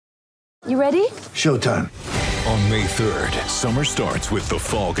You ready? Showtime. On May 3rd, summer starts with The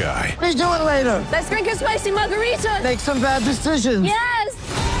Fall Guy. Let's do it later. Let's drink a spicy margarita. Make some bad decisions. Yes!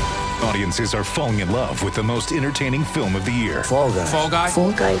 Audiences are falling in love with the most entertaining film of the year. Fall Guy. Fall Guy?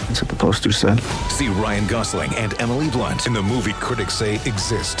 Fall Guy. That's what the poster said. See Ryan Gosling and Emily Blunt in the movie critics say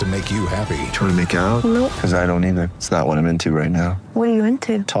exists to make you happy. Trying to make it out? Nope. Because I don't either. It's not what I'm into right now. What are you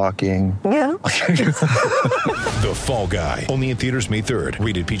into? Talking. Yeah. The Fall Guy. Only in theaters May 3rd.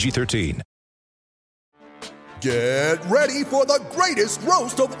 Rated PG-13. Get ready for the greatest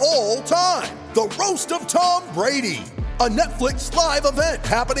roast of all time. The Roast of Tom Brady. A Netflix live event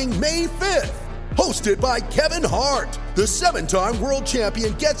happening May 5th. Hosted by Kevin Hart. The 7-time world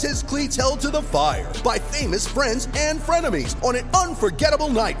champion gets his cleats held to the fire by famous friends and frenemies on an unforgettable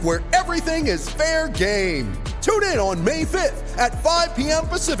night where everything is fair game. Tune in on May 5th at 5 p.m.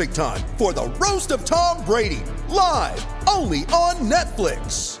 Pacific time for the Roast of Tom Brady. Live only on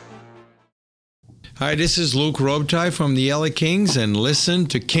Netflix. Hi, this is Luke Robitaille from the LA Kings, and listen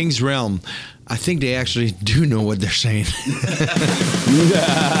to King's Realm. I think they actually do know what they're saying.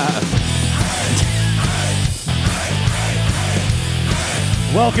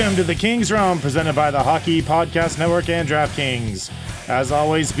 Welcome to the King's Realm, presented by the Hockey Podcast Network and DraftKings. As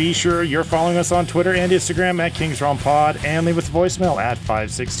always, be sure you're following us on Twitter and Instagram at King's Realm Pod, and leave us a voicemail at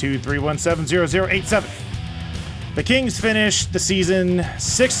 562-317-0087. The Kings finished the season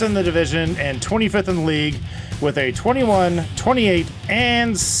 6th in the division and 25th in the league with a 21, 28,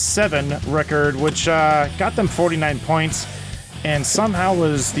 and 7 record, which got them 49 points and somehow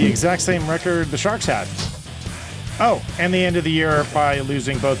was the exact same record the Sharks had. Oh, and the end of the year by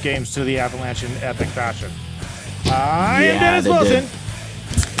losing both games to the Avalanche in epic fashion. I am Dennis Wilson.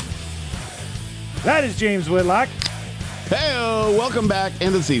 That is James Whitlock. Hey, welcome back.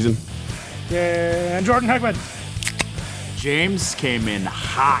 End of the season. And Jordan Huckman. James came in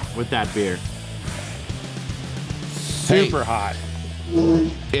hot with that beer. Super hot.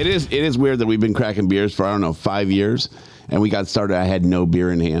 It is weird that we've been cracking beers for, 5 years, and we got started. I had no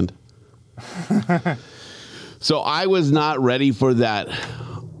beer in hand. So I was not ready for that.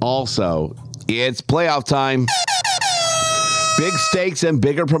 Also, it's playoff time. Big stakes and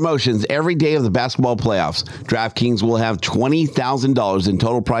bigger promotions every day of the basketball playoffs. DraftKings will have $20,000 in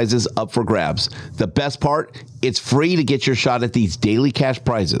total prizes up for grabs. The best part, it's free to get your shot at these daily cash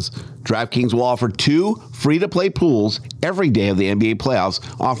prizes. DraftKings will offer 2 free-to-play pools every day of the NBA playoffs,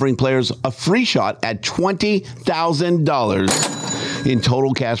 offering players a free shot at $20,000 in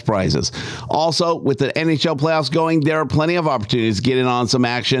total cash prizes. Also, with the NHL playoffs going, there are plenty of opportunities to get in on some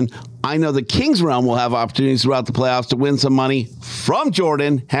action. I know the Kings Realm will have opportunities throughout the playoffs to win some money from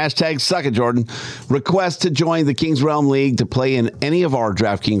Jordan. #SuckItJordan. Request to join the Kings Realm League to play in any of our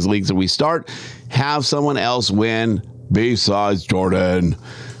DraftKings leagues that we start. Have someone else win besides Jordan.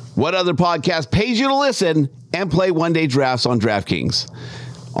 What other podcast pays you to listen and play one-day drafts on DraftKings?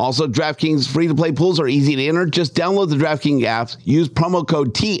 Also, DraftKings free-to-play pools are easy to enter. Just download the DraftKings app, use promo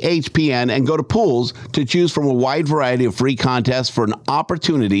code THPN, and go to pools to choose from a wide variety of free contests for an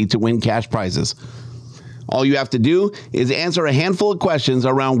opportunity to win cash prizes. All you have to do is answer a handful of questions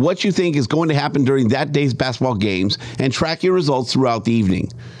around what you think is going to happen during that day's basketball games and track your results throughout the evening.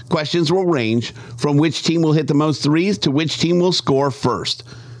 Questions will range from which team will hit the most threes to which team will score first.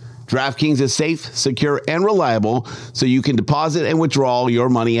 DraftKings is safe, secure, and reliable, so you can deposit and withdraw your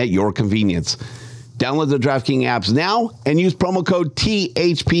money at your convenience. Download the DraftKings apps now and use promo code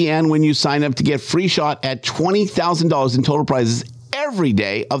THPN when you sign up to get free shot at $20,000 in total prizes every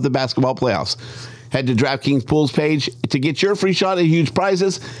day of the basketball playoffs. Head to DraftKings Pools page to get your free shot at huge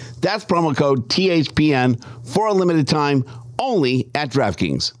prizes. That's promo code THPN for a limited time only at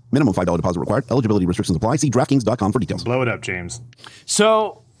DraftKings. Minimum $5 deposit required. Eligibility restrictions apply. See DraftKings.com for details. Blow it up, James.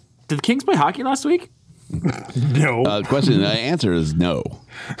 So, did the Kings play hockey last week? No. The answer is no.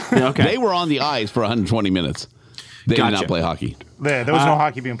 Okay. They were on the ice for 120 minutes. They did not play hockey. There was no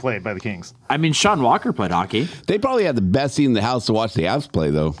hockey being played by the Kings. I mean, Sean Walker played hockey. They probably had the best seat in the house to watch the Avs play,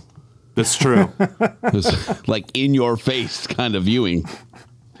 though. That's true. It was like in-your-face kind of viewing.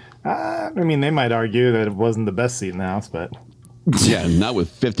 I mean, they might argue that it wasn't the best seat in the house, but... Yeah, not with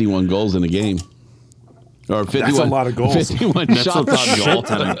 51 goals in a game. Or 51, that's a lot of goals. 51 shots on goal.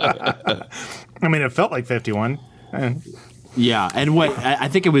 I mean, it felt like 51. Yeah, and I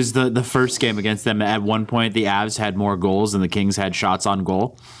think it was the first game against them. At one point, the Avs had more goals than the Kings had shots on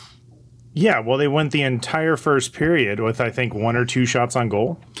goal. Yeah, well, they went the entire first period with, I think, 1 or 2 shots on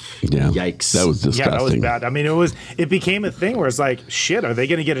goal. Yeah. Yikes. That was disgusting. Yeah, that was bad. I mean, it became a thing where it's like, shit, are they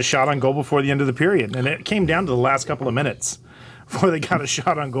going to get a shot on goal before the end of the period? And it came down to the last couple of minutes before they got a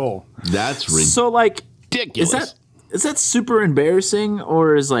shot on goal. That's ridiculous. So, like, ridiculous. is that super embarrassing,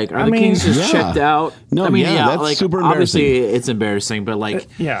 or is like are the Kings just checked out? No, I mean, that's like super embarrassing. obviously it's embarrassing, but like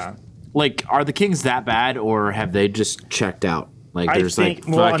yeah, like are the Kings that bad, or have they just checked out? Like I there's think-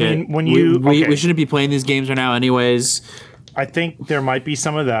 like well, I fuck it. mean, when you- we okay. shouldn't be playing these games right now, anyways. I think there might be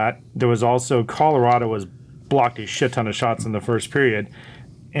some of that. There was also Colorado was blocked a shit ton of shots in the first period,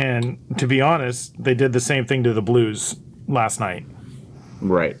 and to be honest, they did the same thing to the Blues last night.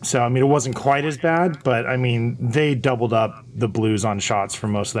 Right. So I mean, it wasn't quite as bad, but I mean, they doubled up the Blues on shots for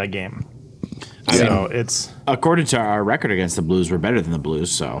most of that game. So it's According to our record against the Blues, we're better than the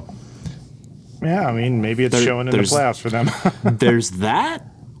Blues. So yeah. I mean, maybe it's showing in the there's- playoffs for them. there's that.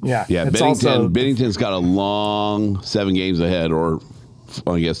 yeah. Yeah, It's Bennington's got a long 7 games ahead, or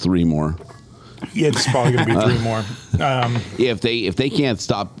I guess 3 more. It's probably going to be 3 more. If they can't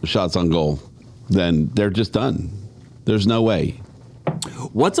stop shots on goal, then they're just done. There's no way,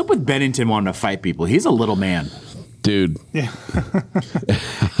 What's up with Bennington wanting to fight people? He's a little man. dude.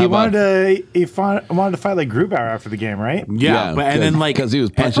 He wanted to fight like Grubauer after the game, right? Yeah, but and then like because he was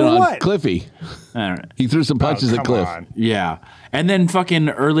punching for on what? Cliffy, I don't know. he threw some punches Oh, at come Cliff. on. Yeah, and then fucking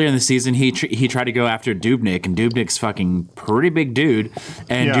earlier in the season, he tried to go after Dubnyk, and Dubnyk's fucking pretty big dude,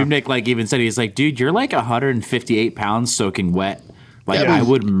 and Yeah. Dubnyk like even said he's like, dude, you're like 158 pounds soaking wet. Like Yeah, I but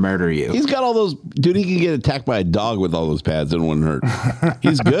would murder you. He's got all those, dude. He can get attacked by a dog with all those pads and it wouldn't hurt.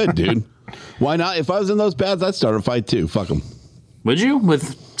 He's good, dude. Why not? If I was in those pads, I'd start a fight too. Fuck him. Would you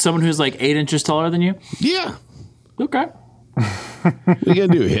with someone who's like 8 inches taller than you? Yeah. Okay. What are you gonna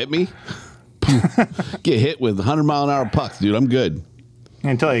do? Hit me? Get hit with 100-mile-an-hour pucks, dude. I'm good.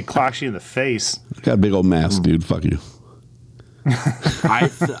 Until he clocks you in the face. Got a big old mask, dude. Fuck you. I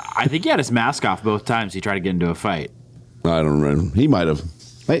think he had his mask off both times he tried to get into a fight. I don't remember. He might have.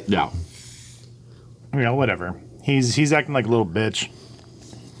 Hey, Yeah. You know, whatever. He's acting like a little bitch.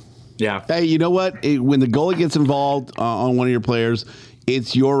 Yeah. hey, you know what? When the goalie gets involved on one of your players,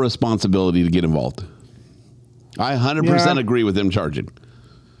 it's your responsibility to get involved. I 100% Yeah. agree with him charging.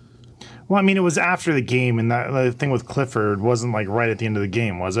 Well, I mean, it was after the game, and that thing with Clifford wasn't like right at the end of the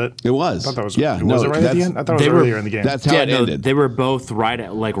game, was it? It was. I thought that was. Yeah, Was no, it right at the that's- end? I thought it was they were- earlier in the game. That's how it ended. They were both right at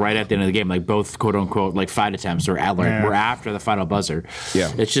the end of the game. Like both quote unquote like fight attempts were after the final buzzer.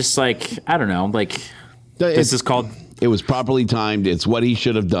 Yeah. It's just like I don't know. Like It's- this is called. It was properly timed. It's what he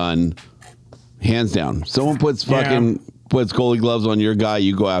should have done, hands down. Someone puts goalie gloves on your guy,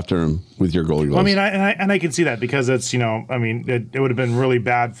 you go after him with your goalie gloves. Well, I mean, I can see that because it's, you know, I mean, it would have been really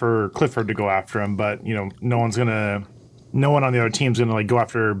bad for Clifford to go after him, but you know, no one on the other team's gonna like go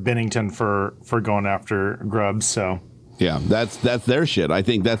after Bennington for going after Grubbs. So yeah, that's their shit. I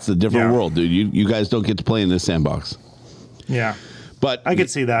think that's a different Yeah. world, dude. You guys don't get to play in this sandbox. yeah, But I could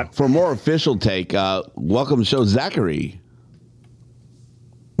see that. For a more official take, welcome to the show, Zachary.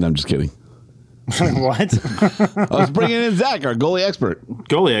 No, I'm just kidding. What? I was bringing in Zach, our goalie expert.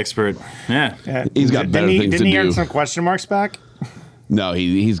 Goalie expert. Yeah. He's got better things to Didn't he earn do. some question marks back? No,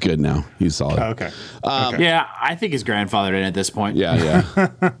 he's good now. He's solid. Oh, okay. Yeah, I think his grandfather in at this point. Yeah.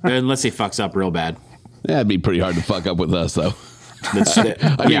 Unless he fucks up real bad. Yeah, it'd be pretty hard to fuck up with us, though. That's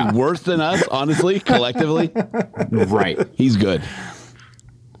I mean, worse than us, honestly, collectively. right. He's good.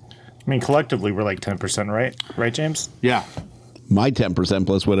 I mean, collectively, we're like 10%, right? Right, James? Yeah. My 10%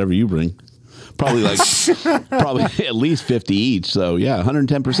 plus whatever you bring. Probably probably at least 50 each. So, yeah,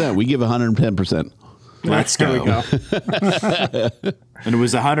 110%. We give 110%. Let's There we go. go. And it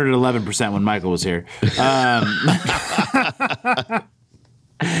was 111% when Michael was here. Are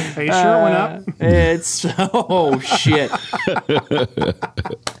you sure it went up? It's oh shit.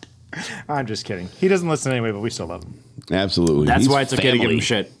 I'm just kidding. He doesn't listen anyway, but we still love him. Absolutely. That's He's why it's okay to give family. him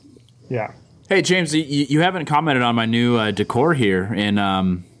shit. Yeah. Hey James, you haven't commented on my new decor here in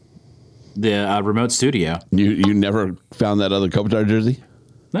the remote studio. You never found that other Kopitar jersey?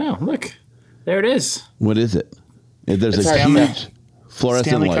 No, look, there it is. What is it? There's It's a Stanley. huge fluorescent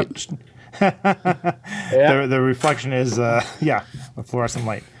Stanley light. Cup. The reflection is, a fluorescent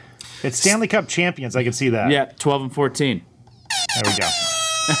light. It's Stanley Cup champions. I can see that. Yeah, 12 and 14. There we go.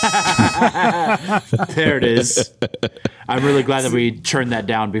 There it is. I'm really glad that we turned that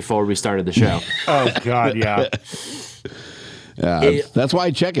down before we started the show. Oh, God, yeah. That's why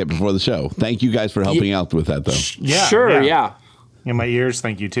I check it before the show. Thank you guys for helping out with that, though. Yeah. Sure, yeah. In my ears,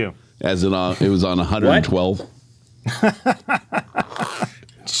 thank you, too. As it was on 112.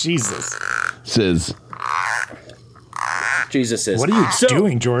 Jesus. Says Jesus is. What are you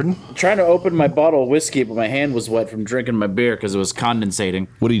doing, Jordan? Trying to open my bottle of whiskey, but my hand was wet from drinking my beer because it was condensating.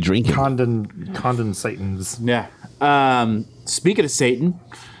 What are you drinking? Condensatins. Yeah. Speaking of Satan,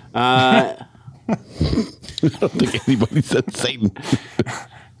 I don't think anybody said Satan.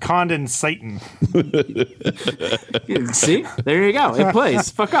 Condensating. See, there you go. It plays.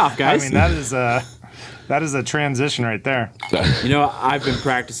 Fuck off, I guys. mean, that is a transition right there. You know, I've been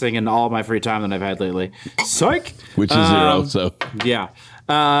practicing in all my free time that I've had lately. Psych. Which is 0. So Yeah.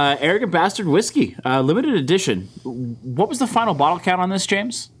 Arrogant Bastard Whiskey, limited edition. What was the final bottle count on this,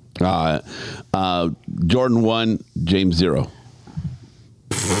 James? Jordan 1, James 0.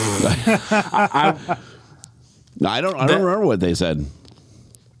 I don't remember what they said.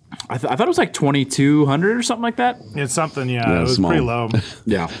 I thought it was like 2,200 or something like that. It's something, yeah. It was small. pretty low.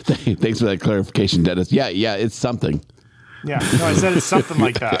 Yeah. Thanks for that clarification, Dennis. Yeah, it's something. Yeah, no, I said it's something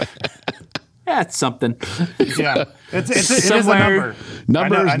like that. Yeah, it's something. Yeah, it is a number.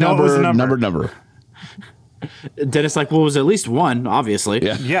 Numbers, I know it was a number. number. Dennis, like, well, it was at least one, obviously.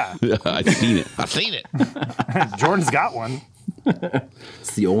 Yeah, I've seen it. Jordan's got one.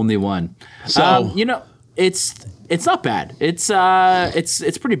 It's the only one. So you know, it's not bad. It's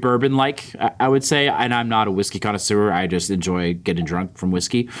pretty bourbon like, I would say. And I'm not a whiskey connoisseur. I just enjoy getting drunk from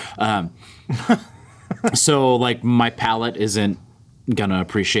whiskey. So like my palate isn't gonna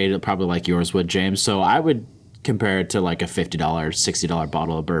appreciate it probably like yours would, James. So I would compare it to like a $50, $60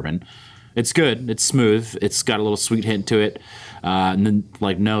 bottle of bourbon. It's good. It's smooth. It's got a little sweet hint to it, and then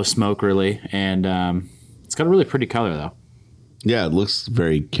like no smoke really. And it's got a really pretty color though. yeah, it looks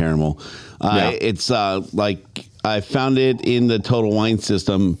very caramel. Yeah. It's like I found it in the Total Wine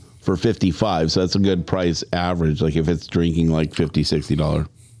system for $55, so that's a good price average. Like if it's drinking like $50, $60,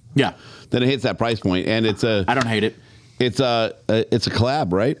 Yeah, then it hits that price point, and it's a I don't hate it. it's a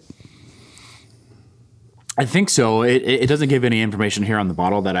collab, right? I think so. It doesn't give any information here on the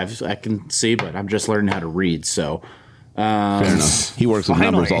bottle that I can see, but I'm just learning how to read. So, Fair enough. He works with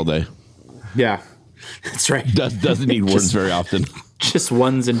numbers all day. yeah, that's right. Doesn't need words very often. Just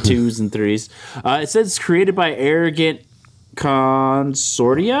ones and twos and threes. It says it's created by Arrogant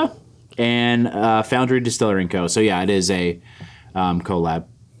Consortia and Foundry Distillery & Co. So yeah, it is a collab.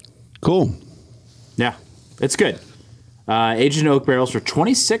 Cool. Yeah, it's good. Aged in oak barrels for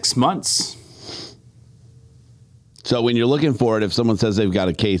 26 months. So when you're looking for it, if someone says they've got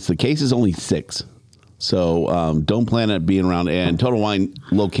a case, the case is only 6. So don't plan on it being around. And Total Wine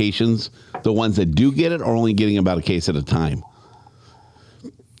locations, the ones that do get it are only getting about a case at a time.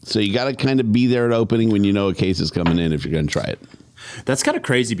 So you got to kind of be there at opening when you know a case is coming in if you're going to try it. That's kind of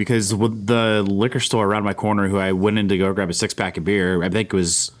crazy because with the liquor store around my corner who I went in to go grab a 6-pack of beer, I think it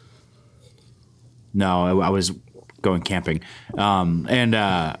was... No, I was going camping. And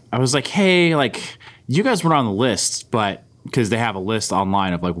I was like, hey, like... You guys were on the list, but because they have a list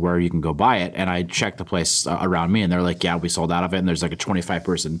online of like where you can go buy it, and I checked the place around me, and they're like, "Yeah, we sold out of it," and there's like a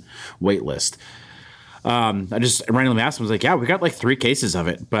 25-person wait list. I just randomly asked them, I was like, "Yeah, we got like 3 cases of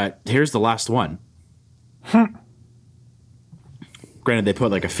it, but here's the last one." Granted, they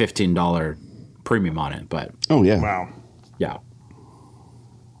put like a $15 premium on it, but Oh, yeah. Wow. yeah,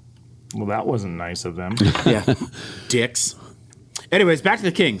 Well, that wasn't nice of them. yeah, dicks. Anyways, back to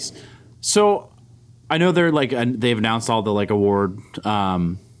the Kings. So. I know they're like they've announced all the like award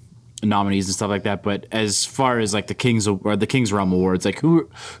nominees and stuff like that, but as far as like the Kings or the Kings Realm Awards, like who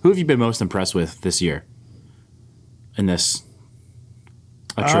have you been most impressed with this year in this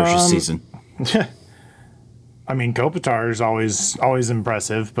atrocious season? I mean, Kopitar is always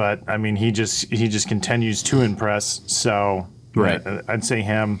impressive, but I mean he just continues to impress. So right, I'd say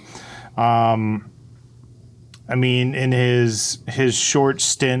him. I mean, in his short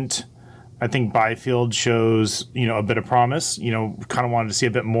stint. I think Byfield shows, a bit of promise. Kind of wanted to see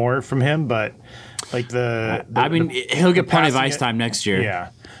a bit more from him, but like he'll get plenty of ice time next year. Yeah,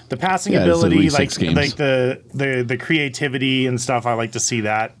 the passing it's ability, at least like 6 games. the creativity and stuff. I like to see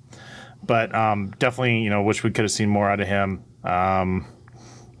that, but definitely, wish we could have seen more out of him.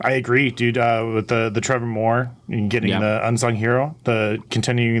 I agree, dude. With the Trevor Moore and getting the unsung hero,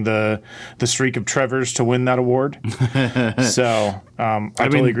 continuing the streak of Trevors to win that award. So I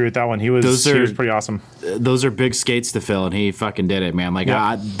totally agree with that one. He was pretty awesome. Those are big skates to fill, and he fucking did it, man. Like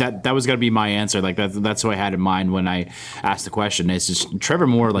that was gonna be my answer. Like that's what I had in mind when I asked the question. It's just Trevor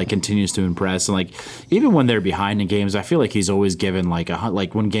Moore like continues to impress, and like even when they're behind in games, I feel like he's always given like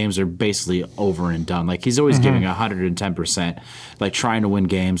when games are basically over and done. Like he's always giving 110%, like trying to win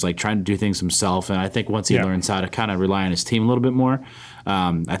games, like trying to do things himself. And I think once he learns how to kind of rely on his team a little bit more,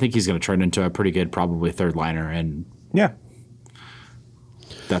 I think he's going to turn into a pretty good, probably third liner. And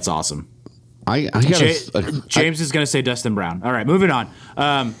that's awesome. I got James is going to say Dustin Brown. All right, moving on.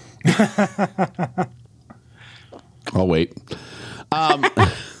 I'll wait.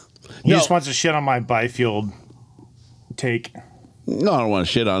 He just wants to shit on my Byfield take. No, I don't want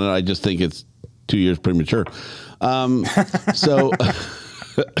to shit on it. I just think it's 2 years premature. So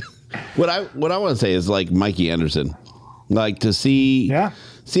What I want to say is like Mikey Anderson, like to see a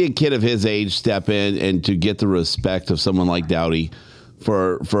kid of his age step in and to get the respect of someone like Doughty,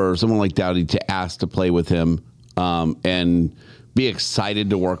 for someone like Doughty to ask to play with him and be excited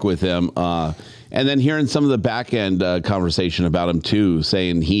to work with him. And then hearing some of the back end conversation about him too,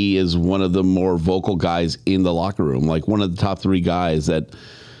 saying he is one of the more vocal guys in the locker room, like one of the top 3 guys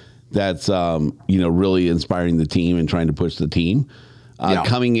that's really inspiring the team and trying to push the team.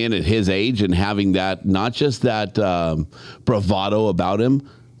 Coming in at his age and having that, not just that bravado about him,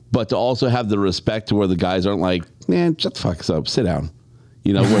 but to also have the respect to where the guys aren't like, man, shut the fuck up, sit down.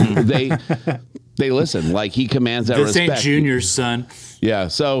 Where they listen, like he commands that respect. This ain't Junior's son. Yeah,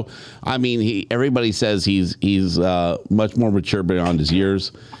 so I mean, everybody says he's much more mature beyond his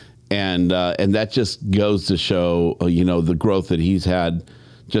years, and that just goes to show the growth that he's had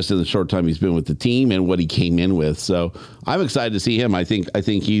just in the short time he's been with the team and what he came in with. So I'm excited to see him. I think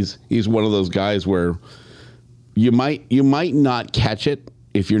he's one of those guys where you might not catch it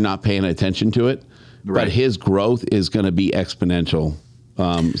if you're not paying attention to it, but his growth is going to be exponential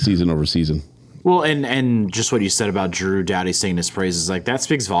season over season. Well, and just what you said about Drew Doughty singing his praises, like that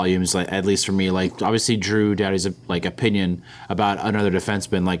speaks volumes, like at least for me. Like obviously Drew Doughty's opinion about another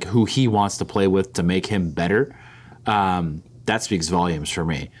defenseman, like who he wants to play with to make him better. That speaks volumes for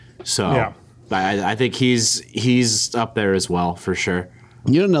me. So I think he's up there as well for sure.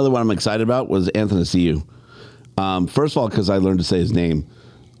 Another one I'm excited about was Anthony Ciu. First of all, because I learned to say his name,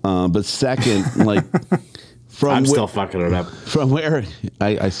 but second, like. I'm still fucking it up. From where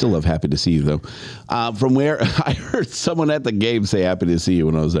I still love happy to see you though. From where I heard someone at the game say happy to see you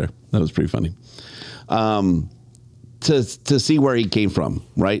when I was there. That was pretty funny. To see where he came from,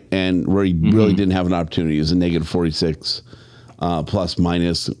 right, and where he really didn't have an opportunity. He was a negative 46 plus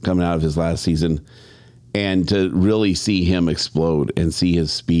minus coming out of his last season, and to really see him explode and see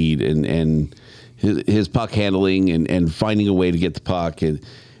his speed and his puck handling and finding a way to get the puck.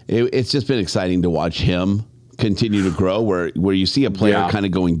 It's just been exciting to watch him continue to grow where you see a player kind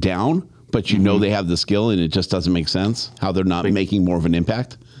of going down, but they have the skill and it just doesn't make sense how they're not making more of an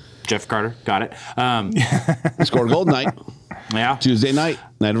impact. Jeff Carter, got it. Scored a goal tonight. Yeah. Tuesday night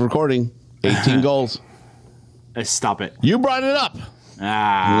of recording, 18 goals. Stop it. You brought it up.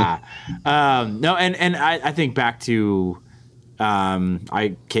 No, and I think back to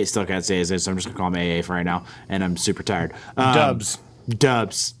still can't say his name, so I'm just gonna call him AA for right now, and I'm super tired. Dubs.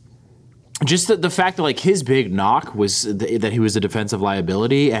 Just the fact that like his big knock was that he was a defensive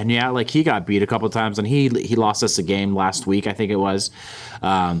liability, and he got beat a couple of times, and he lost us a game last week, I think it was.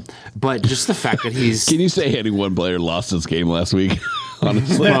 But just the fact that he's can you say any one player lost this game last week?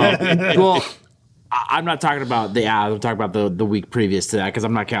 Honestly, well, I'm not talking about I'm talking about the week previous to that because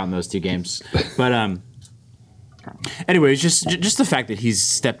I'm not counting those 2 games. But anyways, just the fact that he's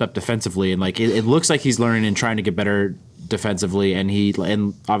stepped up defensively and like it looks like he's learning and trying to get better defensively,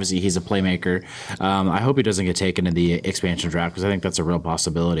 and obviously he's a playmaker. I hope he doesn't get taken in the expansion draft because I think that's a real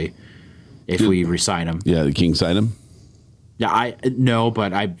possibility if we re-sign him. Yeah, the Kings sign him. Yeah,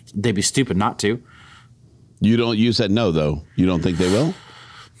 they'd be stupid not to. You said no though. You don't think they will?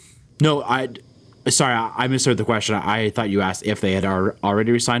 No, sorry, I misheard the question. I thought you asked if they had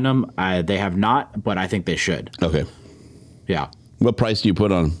already re-signed him. They have not, but I think they should. Okay. Yeah. What price do you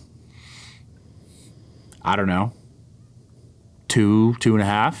put on him? I don't know.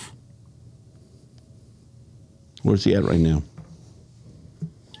 2.5. Where's he at right now?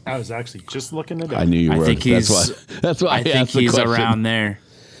 I was actually just looking at it. I knew you were. I think that's why I think he's around there.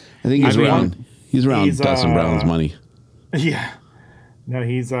 I think he's around Dustin Brown's money. Yeah. No,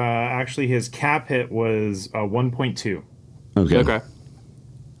 he's actually his cap hit was 1.2. Okay.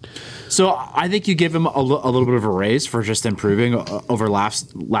 So I think you give him a little bit of a raise for just improving over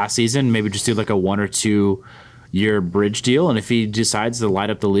last season. Maybe just do like a 1 or 2 year bridge deal, and if he decides to light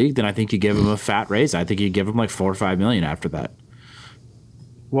up the league, then I think you give him a fat raise. I think you give him like $4 or $5 million after that.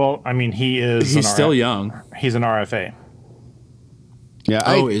 Well, I mean, he's still young. He's an RFA.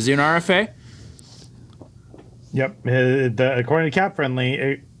 Yeah. Is he an RFA? Yep. According to Cap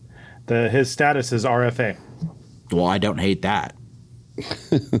Friendly, his status is RFA. Well, I don't hate that.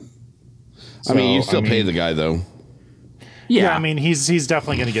 I mean, you still pay the guy though. Yeah, I mean, he's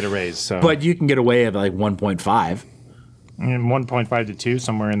definitely going to get a raise. So, but you can get away at like 1.5. And 1.5 to 2,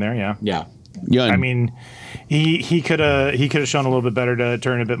 somewhere in there. Yeah. Yeah. I mean, he could have shown a little bit better to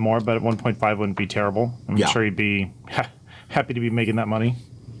turn a bit more, but at 1.5 wouldn't be terrible. I'm sure he'd be happy to be making that money.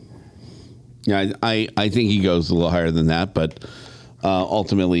 Yeah, I think he goes a little higher than that, but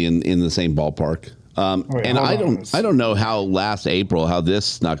ultimately in the same ballpark. And I don't know how last April how this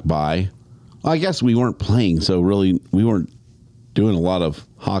snuck by. Well, I guess we weren't playing, so really we weren't doing a lot of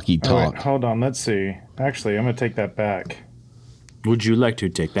hockey Oh, talk. wait, hold on. Let's see. Actually, I'm going to take that back. Would you like to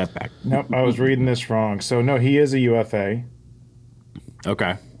take that back? Nope, I was reading this wrong. So, no, he is a UFA.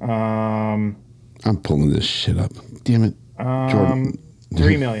 Okay. I'm pulling this shit up. Damn it. Jordan.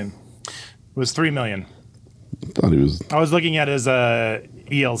 $3 million. It was $3 million. Thought he was. I was looking at his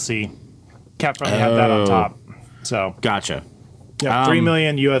ELC. Cap Friendly had that on top. So, Gotcha. yeah, $3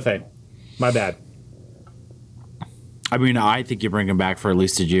 million UFA. My bad. I mean, I think you bring him back for at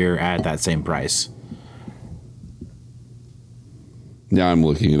least a year at that same price. Now I'm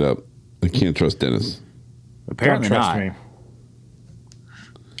looking it up. I can't trust Dennis. Apparently Don't trust not. me.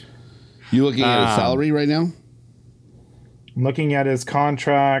 You looking at his salary right now? I'm looking at his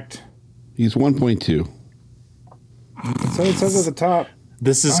contract. He's 1.2. So it says at the top.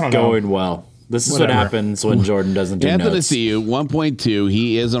 This is I don't know. going well. This is Whatever. what happens when Jordan doesn't do Anthony notes. CU 1.2.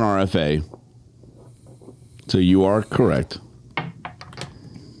 He is an RFA. So you are correct. All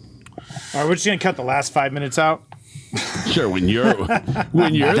right, we're just going to cut the last 5 minutes out. Sure, when you're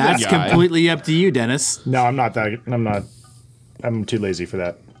That's the guy. completely up to you, Dennis. No, I'm not that. I'm too lazy for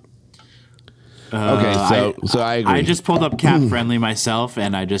that. Okay, so I agree. I just pulled up Cap Friendly myself,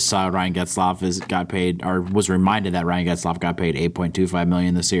 and I just saw Ryan Getzlaf got paid, or was reminded that Ryan Getzlaf got paid $8.25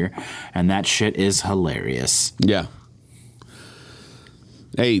 million this year, and that shit is hilarious. Yeah.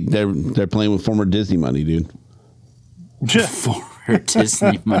 Hey, they're playing with former Disney money, dude. For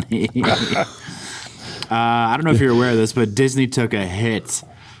Disney money. I don't know if you're aware of this, but Disney took a hit.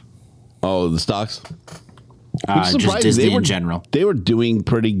 Oh, the stocks? Just surprising. Disney in general. They were doing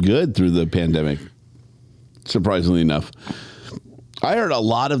pretty good through the pandemic, surprisingly enough. I heard a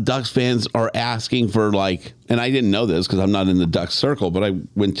lot of Ducks fans are asking for, like, and I didn't know this because I'm not in the Ducks circle, but I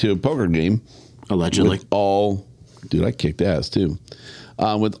went to a poker game. Allegedly. With all, dude, I kicked ass too.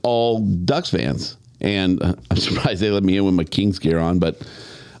 With all Ducks fans. And I'm surprised they let me in with my Kings gear on, but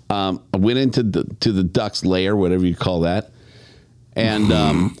I went into the Ducks lair, whatever you call that. And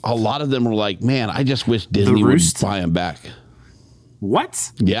a lot of them were like, man, I just wish Disney would buy them back.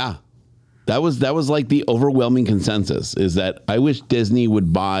 What? Yeah. That was like the overwhelming consensus is that I wish Disney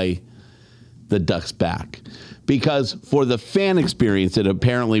would buy the Ducks back. Because for the fan experience, it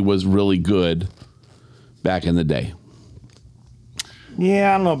apparently was really good back in the day.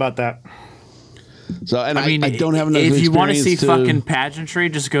 Yeah, I don't know about that. So, and I mean, I don't have enough if you want to see experience fucking pageantry,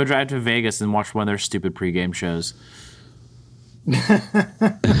 just go drive to Vegas and watch one of their stupid pregame shows.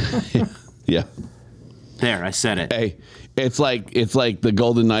 Yeah. There, I said it. Hey, it's like the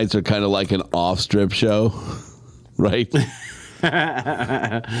Golden Knights are kind of like an off-strip show, right?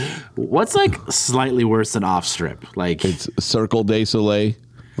 What's like slightly worse than off strip? Like It's Circle de Soleil.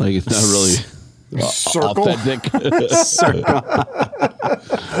 Like it's not really authentic.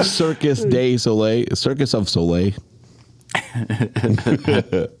 Circus de Soleil. Circus of Soleil.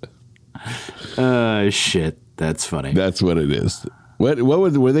 shit. That's funny. That's what it is.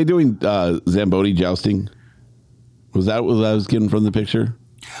 Were they doing Zamboni jousting? Was that what I was getting from the picture?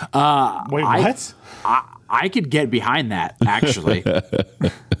 Wait, what? I could get behind that, actually.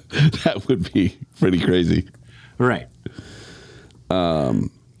 That would be pretty crazy. Right. All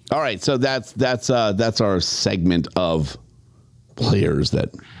right, so that's our segment of players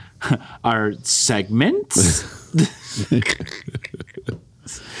that Our segments?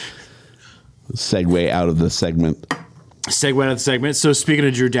 segue out of the segment. Segue out of the segment. So speaking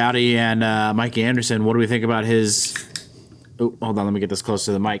of Drew Doughty and Mikey Anderson, what do we think about his... Oh, hold on. Let me get this close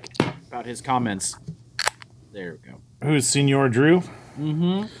to the mic. About his comments. There we go. Who's Senor Drew?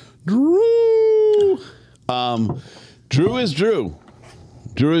 Drew. Drew is Drew.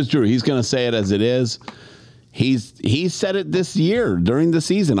 Drew is Drew. He's going to say it as it is. He said it this year during the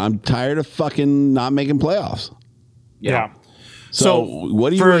season. I'm tired of fucking not making playoffs. Yeah. So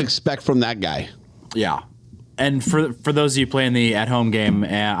what do you expect from that guy? Yeah. And for those of you playing the at-home game,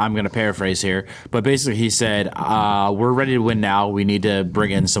 I'm going to paraphrase here, but basically he said, we're ready to win now. We need to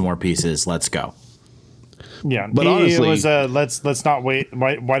bring in some more pieces. Let's go. Yeah, But honestly- it was let's not wait.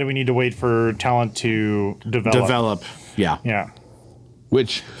 Why do we need to wait for talent to develop? Yeah. Yeah.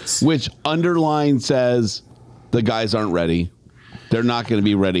 Which underline says the guys aren't ready. They're not going to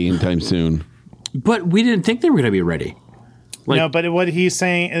be ready anytime soon. But we didn't think they were going to be ready. No, but what he's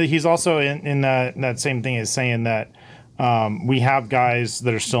saying, he's also in that same thing is saying that we have guys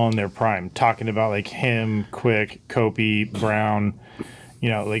that are still in their prime, talking about like him, Quick, Kopi, Brown. You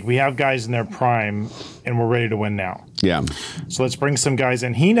know, like we have guys in their prime and we're ready to win now. Yeah. So let's bring some guys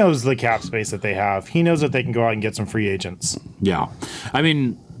in. He knows the cap space that they have. He knows that they can go out and get some free agents. Yeah. I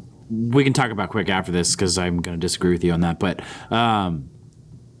mean, we can talk about Quick after this because I'm going to disagree with you on that. But I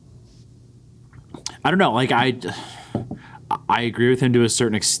don't know. Like, I agree with him to a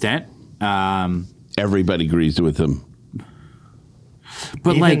certain extent. Everybody agrees with him.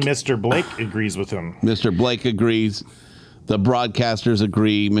 But Even like Mr. Blake agrees with him. Mr. Blake agrees. The broadcasters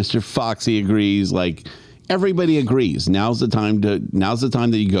agree. Mr. Foxy agrees. Like everybody agrees. Now's the time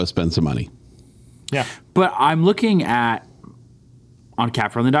that you go spend some money. Yeah. But I'm looking at on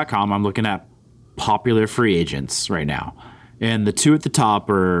capfriendly.com, I'm looking at popular free agents right now. And the two at the top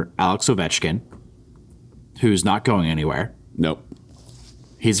are Alex Ovechkin, who's not going anywhere. Nope.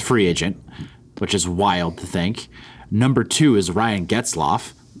 He's a free agent, which is wild to think. Number 2 is Ryan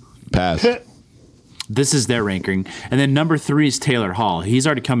Getzlaf. Pass. This is their ranking. And then number 3 is Taylor Hall. He's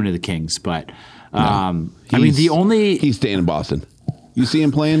already coming to the Kings, but I mean, he's staying in Boston. You see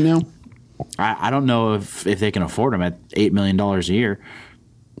him playing now? I don't know if they can afford him at $8 million a year.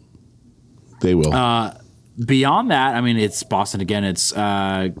 They will. Beyond that, I mean, it's Boston again. It's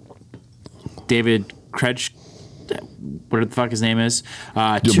David Krejci, whatever the fuck his name is.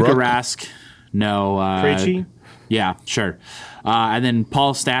 Tuukka Rask. No. Krejci? Yeah, sure. And then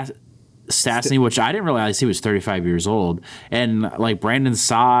Paul Stastny, which I didn't realize he was 35 years old. And like Brandon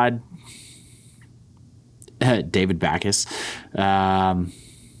Saad, David Backes, Ryan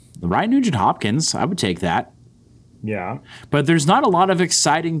Nugent-Hopkins, I would take that. Yeah. But there's not a lot of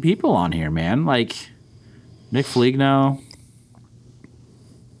exciting people on here, man. Like Nick Foligno,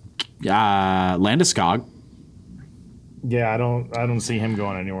 Landeskog. Yeah, I don't see him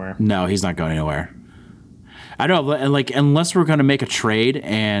going anywhere. No, he's not going anywhere. I don't know, like unless we're going to make a trade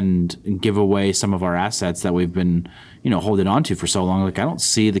and give away some of our assets that we've been, holding on to for so long. Like I don't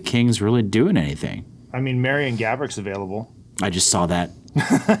see the Kings really doing anything. I mean, Marian Gabourik's available. I just saw that.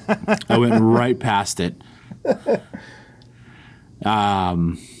 I went right past it. Yeah, I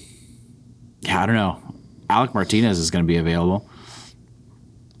don't know. Alec Martinez is going to be available.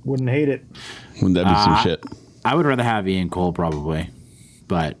 Wouldn't hate it. Wouldn't that be some shit? I would rather have Ian Cole probably,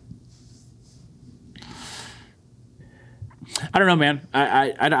 but I don't know, man.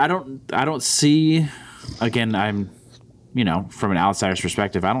 I don't see. Again, I'm, from an outsider's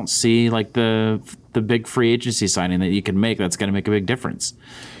perspective, I don't see like the big free agency signing that you can make that's going to make a big difference.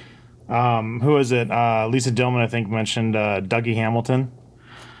 Who is it? Lisa Dillman, I think, mentioned Dougie Hamilton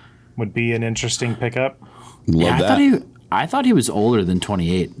would be an interesting pickup. Love that. I thought he was older than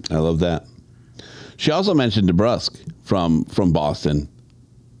 28. I love that. She also mentioned DeBrusque from Boston.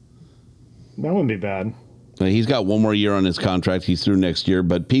 That wouldn't be bad. He's got one more year on his contract. He's through next year.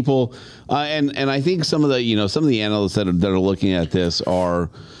 But people, and I think some of the analysts that are looking at this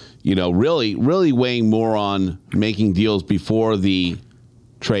are, really weighing more on making deals before the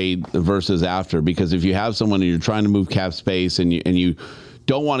trade versus after. Because if you have someone and you're trying to move cap space and you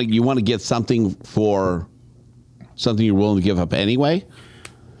don't want to, you want to get something for something you're willing to give up anyway.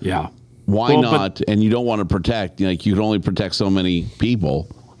 Yeah. Why not? And you don't want to protect, you can only protect so many people.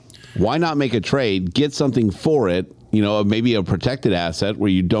 Why not make a trade, get something for it, maybe a protected asset where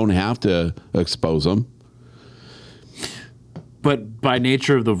you don't have to expose them. But by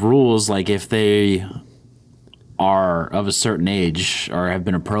nature of the rules, like if they are of a certain age or have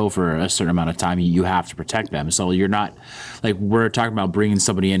been a pro for a certain amount of time, you have to protect them. So you're not, like we're talking about bringing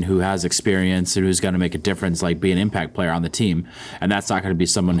somebody in who has experience and who's going to make a difference, like be an impact player on the team. And that's not going to be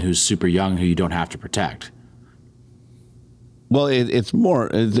someone who's super young who you don't have to protect. Well, it's more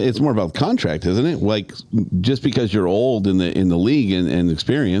about contract, isn't it? Like just because you're old in the league and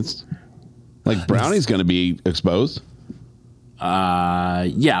experienced, like Brownie's going to be exposed.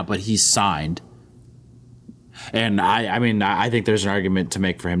 Yeah, but he's signed. And I think there's an argument to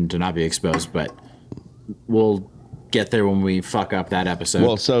make for him to not be exposed, but we'll get there when we fuck up that episode.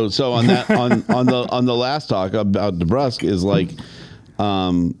 Well, so on that on the last talk about DeBrusque is like,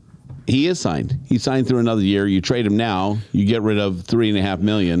 he is signed. He's signed through another year. You trade him now, you get rid of $3.5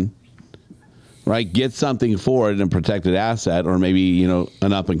 million, right? Get something for it, and protected asset, or maybe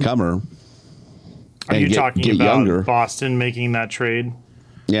an up and comer. Are you talking about younger. Boston making that trade?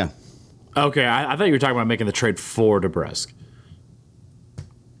 Yeah. Okay, I thought you were talking about making the trade for DeBrusque.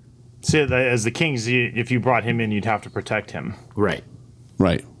 See, as the Kings, if you brought him in, you'd have to protect him. Right.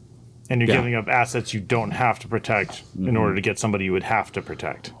 And you're giving up assets you don't have to protect in order to get somebody you would have to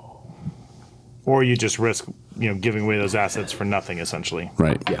protect. Or you just risk, giving away those assets for nothing, essentially.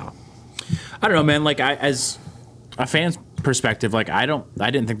 Right. Yeah. I don't know, man. Like, as a fan's perspective, like I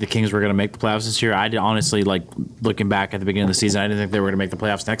didn't think the Kings were going to make the playoffs this year. I honestly, like looking back at the beginning of the season, I didn't think they were going to make the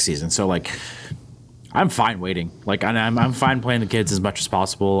playoffs next season. So like, I'm fine waiting. Like I'm fine playing the kids as much as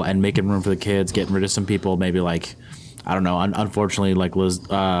possible and making room for the kids, getting rid of some people. Maybe like, I don't know. Unfortunately, like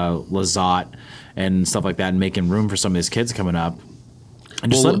Lizotte and stuff like that, and making room for some of these kids coming up,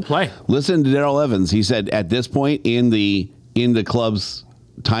 and just let them play. Listen to Daryl Evans. He said at this point in the in the club's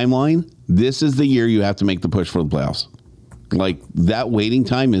timeline, this is the year you have to make the push for the playoffs. Like, that waiting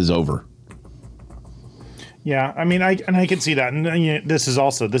time is over. Yeah, I mean, I can see that, and this is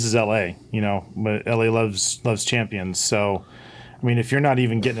LA, but LA loves champions. So, I mean, if you're not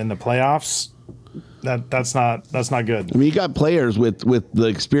even getting in the playoffs, that's not good. I mean, you got players with the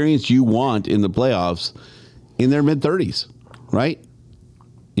experience you want in the playoffs in their mid-30s, right?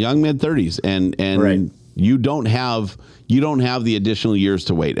 Young mid-30s, and right. you don't have the additional years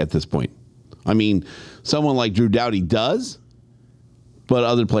to wait at this point. I mean, someone like Drew Doughty does, but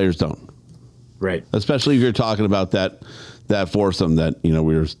other players don't. Right. Especially if you're talking about that foursome that we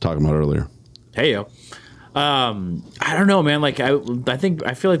were talking about earlier. Hey yo. I don't know, man. Like I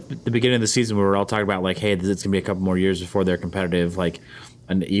feel like at the beginning of the season we were all talking about like, hey, it's gonna be a couple more years before they're competitive, like,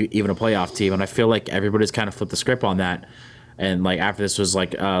 and even a playoff team. And I feel like everybody's kind of flipped the script on that. And like after this was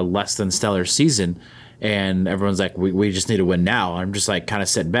like a less than stellar season, and everyone's like, we just need to win now. I'm just like kind of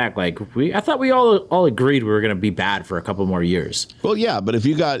sitting back, like I thought we all agreed we were gonna be bad for a couple more years. Well, yeah, but if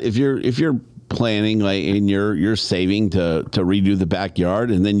you're planning like and you're saving to redo the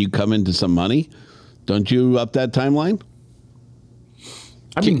backyard, and then you come into some money, don't you up that timeline?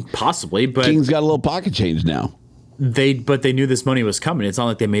 I mean, possibly, but King's got a little pocket change now. They knew this money was coming. It's not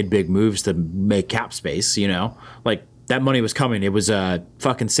like they made big moves to make cap space, Like that money was coming. It was a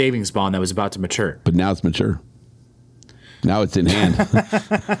fucking savings bond that was about to mature. But now it's mature. Now it's in hand.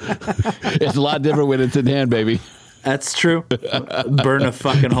 It's a lot different when it's in hand, baby. That's true. Burn a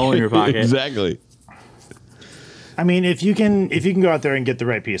fucking hole in your pocket. Exactly. I mean, if you can go out there and get the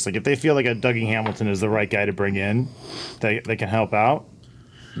right piece, like if they feel like a Dougie Hamilton is the right guy to bring in, they can help out,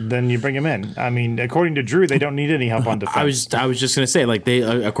 then you bring him in. I mean, according to Drew, they don't need any help on defense. I was just gonna say, like they,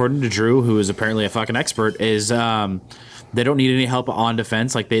 according to Drew, who is apparently a fucking expert, is they don't need any help on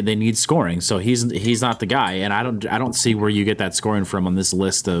defense. Like they need scoring. So he's not the guy, and I don't see where you get that scoring from on this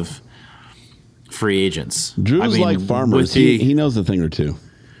list of free agents. Drew's like farmers. He knows a thing or two.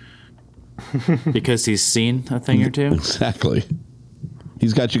 Because he's seen a thing or two? Exactly.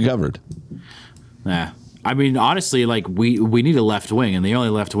 He's got you covered. Yeah. I mean, honestly, like we need a left wing, and the only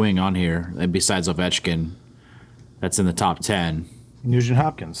left wing on here, besides Ovechkin, that's in the top 10, Nugent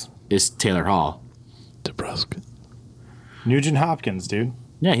Hopkins is Taylor Hall. DeBrusque. Nugent Hopkins, dude.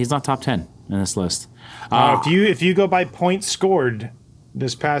 Yeah, he's not top 10 in this list. If you go by points scored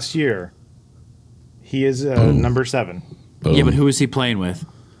this past year, he is number 7. Boom. Yeah, but who is he playing with?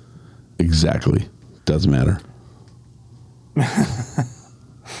 Exactly. Doesn't matter.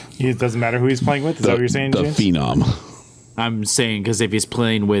 It doesn't matter who he's playing with? Is that what you're saying, James? The phenom. I'm saying because if he's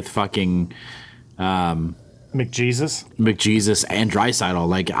playing with fucking McJesus and Draisaitl,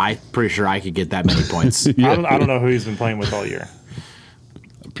 like I'm pretty sure I could get that many points. Yeah. I don't know who he's been playing with all year.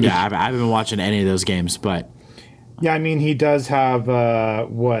 Yeah, I haven't been watching any of those games, but yeah, I mean he does have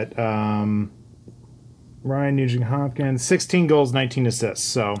Ryan Nugent Hopkins, 16 goals, 19 assists.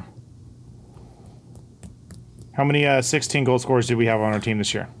 So how many 16 goal scorers did we have on our team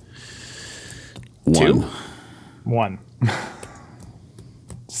this year? 1.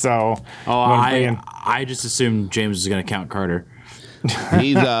 So I just assumed James was going to count Carter.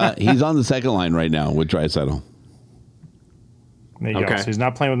 He's on the second line right now with Draisaitl. There you go. So he's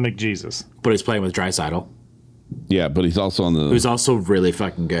not playing with McJesus, but he's playing with Draisaitl. Yeah, but he's also on the. Who's also really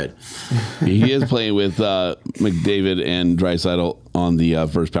fucking good. He is playing with McDavid and Draisaitl on the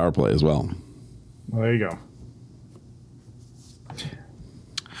first power play as well. Well, there you go.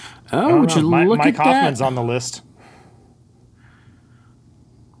 Oh, would you look Mike at Hoffman's that? on the list.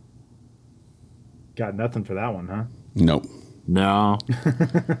 Got nothing for that one, huh? Nope. No.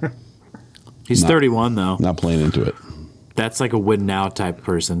 He's 31 though. Not playing into it. That's like a win now type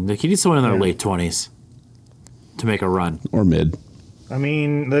person. Like you need someone in their late 20s to make a run. Or mid. I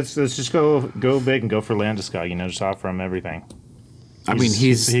mean, let's just go big and go for Landeskog. Just offer him everything.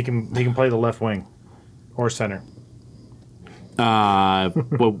 He can play the left wing or center.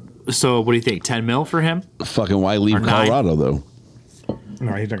 Well, so what do you think? 10 mil for him? Fucking why leave Colorado though?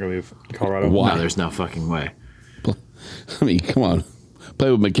 No, he's not gonna leave Colorado. Why? No, there's no fucking way. I mean, come on.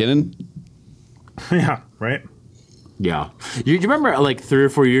 Play with McKinnon? Yeah, right. Yeah. You remember like 3 or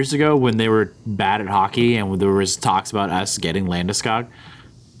 4 years ago when they were bad at hockey and there was talks about us getting Landeskog?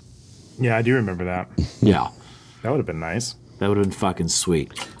 Yeah, I do remember that. Yeah. That would have been nice. That would have been fucking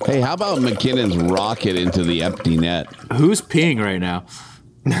sweet. Hey, how about McKinnon's rocket into the empty net? Who's peeing right now?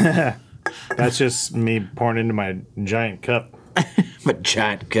 That's just me pouring into my giant cup. My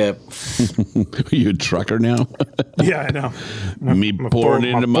giant cup. Are you a trucker now? Yeah, I know. Me pouring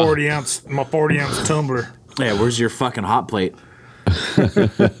into my 40 ounce tumbler. Yeah, where's your fucking hot plate?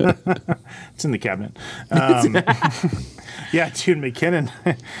 It's in the cabinet. Yeah, dude, McKinnon.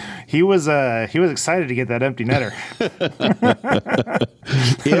 He was excited to get that empty netter.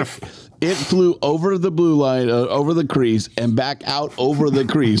 It flew over the blue line, over the crease, and back out over the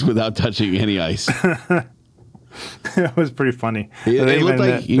crease without touching any ice. It was pretty funny. It looked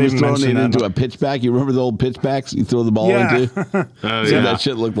like he was throwing it into a pitchback. You remember the old pitchbacks you throw the ball into? Oh, yeah. That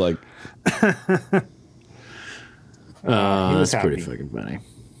shit looked like. That's pretty fucking funny.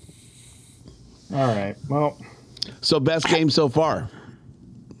 All right. Well. So best game so far?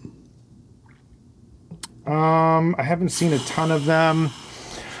 I haven't seen a ton of them.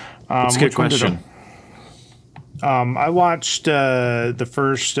 That's a good question. I watched the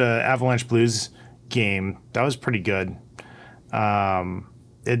first Avalanche Blues game. That was pretty good.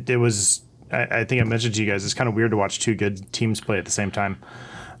 It was. I think I mentioned to you guys. It's kind of weird to watch two good teams play at the same time.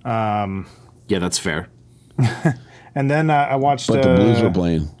 Yeah, that's fair. And then I watched. But the Blues were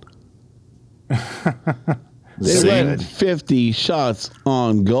playing. They let 50 shots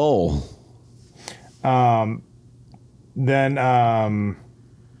on goal. Then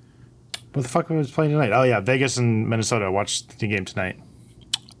what the fuck was playing tonight? Oh yeah, Vegas and Minnesota. I watched the game tonight.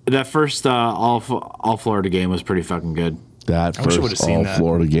 That first all Florida game was pretty fucking good. That first all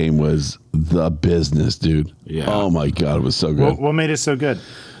Florida game was the business, dude. Yeah. Oh my god, it was so good. What made it so good?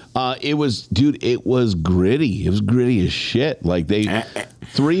 It was gritty. It was gritty as shit. Like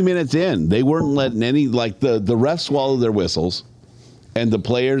 3 minutes in, they weren't letting any, like the refs swallowed their whistles, and the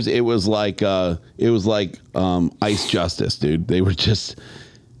players, it was like ice justice, dude. They were just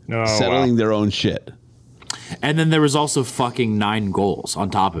settling their own shit. And then there was also fucking 9 goals on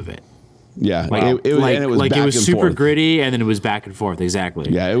top of it. Yeah, it was super gritty, and then it was back and forth.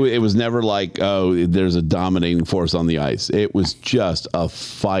 Exactly. Yeah, it was never like, oh, there's a dominating force on the ice. It was just a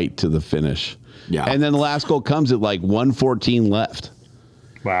fight to the finish. Yeah, and then the last goal comes at like 1:14 left.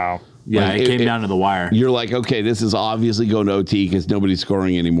 Wow. Yeah, it came down to the wire. You're like, okay, this is obviously going to OT because nobody's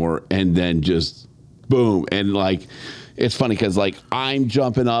scoring anymore, and then just boom, and like, it's funny because like I'm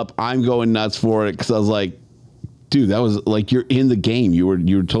jumping up, I'm going nuts for it because I was like, dude, that was like, you're in the game. You were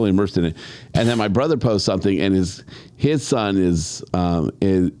totally immersed in it. And then my brother posts something, and his son is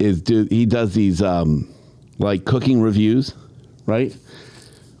dude. He does these like cooking reviews, right?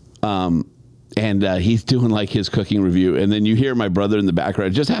 And he's doing like his cooking review, and then you hear my brother in the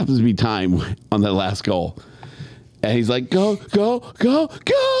background. It just happens to be time on that last goal, and he's like, "Go, go, go,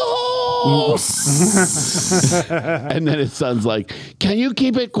 go!" And then his son's like, "Can you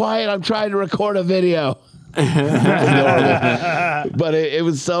keep it quiet? I'm trying to record a video." But it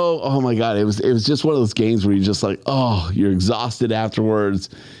was so, oh my god, it was just one of those games where you're just like, oh, you're exhausted afterwards,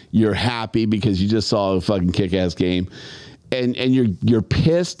 you're happy because you just saw a fucking kick-ass game, and you're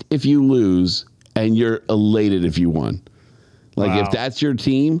pissed if you lose, and you're elated if you won. Like, if that's your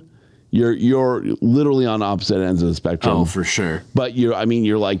team, you're literally on opposite ends of the spectrum. Oh, for sure. But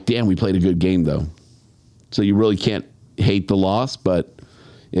you're like, damn, we played a good game though, so you really can't hate the loss, but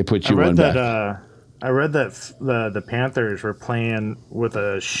it puts you one back. I read that the Panthers were playing with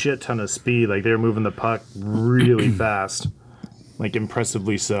a shit ton of speed. Like, they were moving the puck really fast. Like,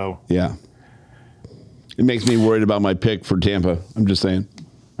 impressively so. Yeah. It makes me worried about my pick for Tampa. I'm just saying.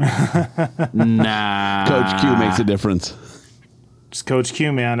 Nah. Coach Q makes a difference. Just Coach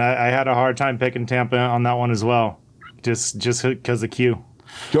Q, man. I had a hard time picking Tampa on that one as well. Just because of Q.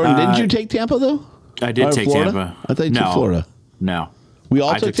 Jordan, didn't you take Tampa, though? I did take Florida? Tampa. I thought you took Florida. No. We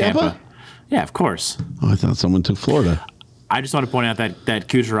all took Tampa? Yeah, of course. Oh, I thought someone took Florida. I just want to point out that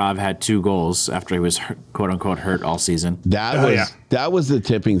Kucherov had 2 goals after he was quote unquote hurt all season. That was the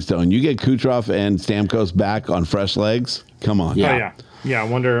tipping stone. You get Kucherov and Stamkos back on fresh legs. Come on. Yeah. Oh, yeah. Yeah. I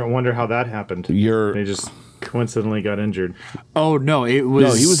wonder how that happened. They just coincidentally got injured. Oh no, he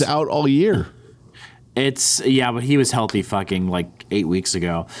was out all year. But he was healthy fucking like 8 weeks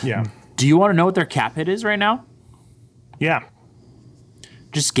ago. Yeah. Do you want to know what their cap hit is right now? Yeah.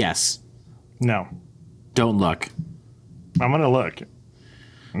 Just guess. No. Don't look. I'm going to look.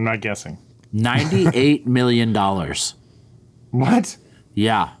 I'm not guessing. $98 million. What?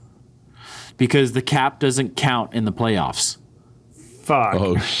 Yeah. Because the cap doesn't count in the playoffs. Fuck.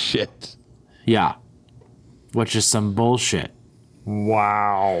 Oh, shit. Yeah. Which is some bullshit.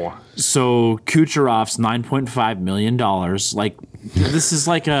 Wow. So Kucherov's $9.5 million. Like, this is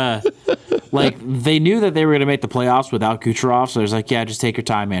like a... Like, they knew that they were going to make the playoffs without Kucherov, so there's like, yeah, just take your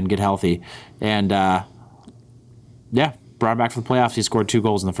time, man, get healthy. And, brought him back for the playoffs. He scored 2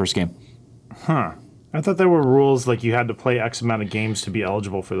 goals in the first game. Huh. I thought there were rules like you had to play X amount of games to be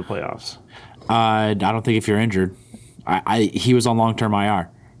eligible for the playoffs. I don't think if you're injured. He was on long-term IR.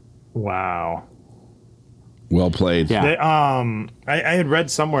 Wow. Well played. Yeah. They, I had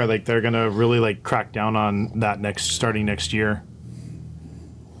read somewhere like they're gonna really like crack down on that starting next year.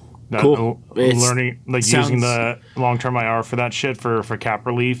 Cool. Learning like using sounds- the long-term IR for that shit for cap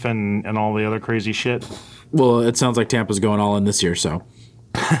relief and all the other crazy shit. Well, it sounds like Tampa's going all in this year, so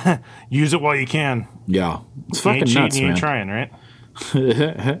Use it while you can. yeah, it's You fucking ain't cheating, nuts, you ain't man. trying, right?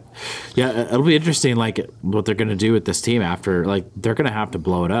 Yeah, it'll be interesting, like what they're gonna do with this team after. Like they're gonna have to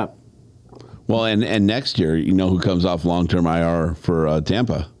blow it up. Well, and next year, you know who comes off long-term IR for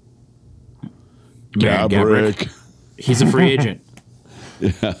Tampa? Gabrick. He's a free agent.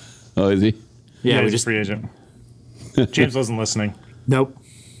 Yeah. Oh, is he? Yeah, we he's just a free agent. James wasn't listening. nope.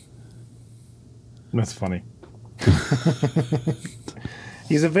 That's funny.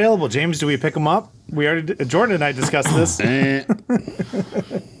 He's available. James, do we pick him up? We already Jordan and I discussed this. Dude,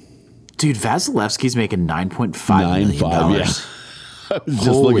 Vasilevsky's making $9.5 million. 9.5, yeah. I was just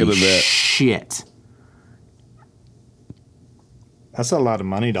Holy looking at that. shit! That's a lot of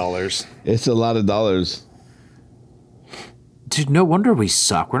money dollars. It's a lot of dollars. Dude, no wonder we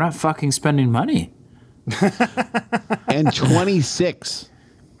suck. We're not fucking spending money. And 26.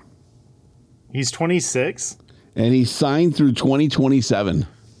 He's 26. And he's signed through 2027.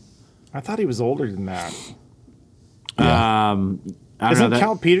 I thought he was older than that. I don't know Isn't that.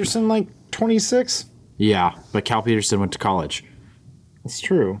 Cal Peterson like 26? Yeah, but Cal Peterson went to college. It's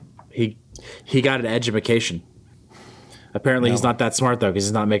true. He got an education. Apparently, he's not that smart though, because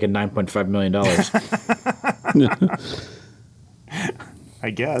he's not making $9.5 million. I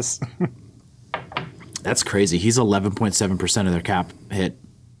guess. That's crazy. He's 11.7% of their cap hit.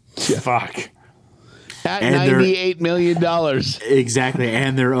 Fuck. At And they're- $98 million. Exactly,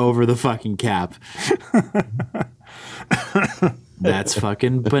 and they're over the fucking cap. That's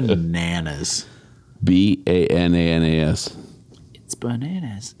fucking bananas. BANANAS. It's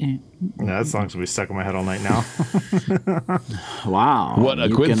bananas. Yeah, that song's gonna be stuck in my head all night now. Wow. What a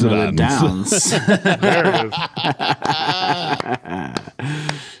you can really coincidence. downs. There it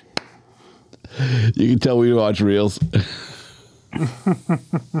is. You can tell we watch reels.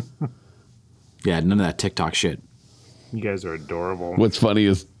 Yeah, none of that TikTok shit. You guys are adorable. What's funny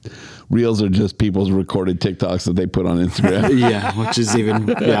is reels are just people's recorded TikToks that they put on Instagram. Yeah, which is even,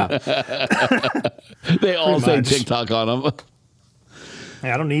 yeah. They all say much. TikTok on them.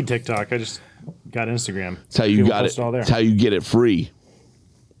 Hey, I don't need TikTok. I just got Instagram. That's how you People got post it. all there. That's how you get it free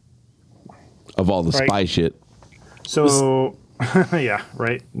of all the Right. spy shit. So, yeah,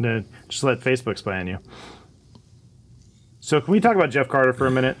 right. No, just let Facebook spy on you. So, can we talk about Jeff Carter for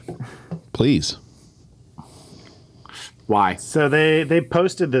a minute? Please. Why? So they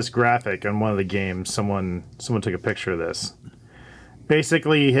posted this graphic on one of the games. Someone took a picture of this.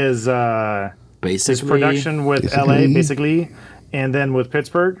 Basically, his production with LA, basically, and then with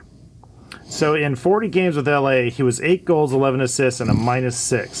Pittsburgh. So in 40 games with LA, he was 8 goals, 11 assists, and a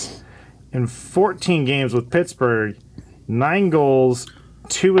 -6. In 14 games with Pittsburgh, 9 goals,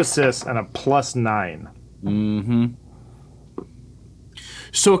 2 assists, and a +9. Mm-hmm.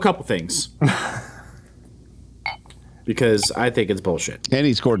 So a couple things. Because I think it's bullshit. And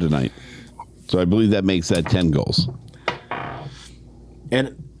he scored tonight. So I believe that makes that 10 goals.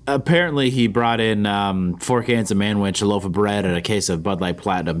 And apparently he brought in 4 cans of Manwich, a loaf of bread, and a case of Bud Light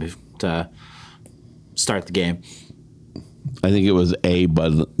Platinum to start the game. I think it was a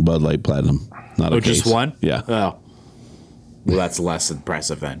Bud Light Platinum, not a just case. one? Yeah. Oh. Well, that's less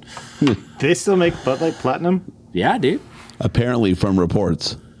impressive then. They still make Bud Light Platinum? Yeah, dude. Apparently from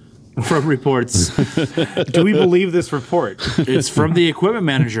reports. From reports. Do we believe this report? It's from the equipment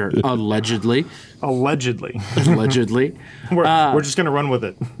manager, allegedly. Allegedly. Allegedly. We're just going to run with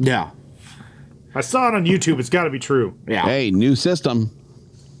it. Yeah. I saw it on YouTube. It's got to be true. Yeah. Hey, new system.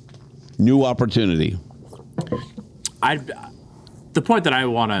 New opportunity. The point that I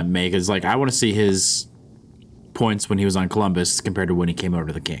want to make is like I want to see his points when he was on Columbus compared to when he came over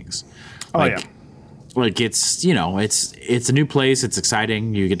to the Kings. Like, yeah. Like it's it's a new place. It's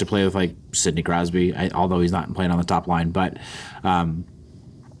exciting. You get to play with like Sidney Crosby, although he's not playing on the top line. But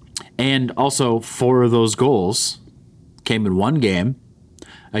and also 4 of those goals came in one game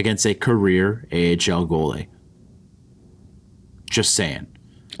against a career AHL goalie. Just saying.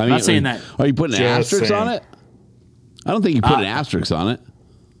 I mean, not saying that. Are you putting an Just asterisk saying. on it? I don't think you put an asterisk on it.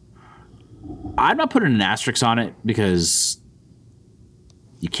 I'm not putting an asterisk on it because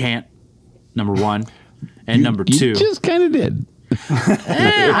you can't. Number one, and number two. You just kind of did.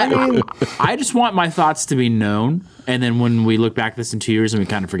 I mean, I just want my thoughts to be known, and then when we look back this in 2 years and we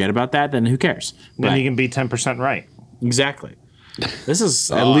kind of forget about that, then who cares? Then But- you can be 10% right. exactly. This is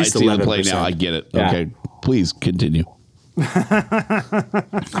at Oh, least I see the 11%. play now. I get it. Yeah. Okay, please continue.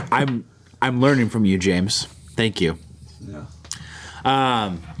 I'm learning from you, James. Thank you. Yeah.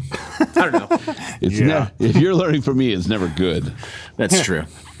 I don't know. If you're learning from me, it's never good. That's true.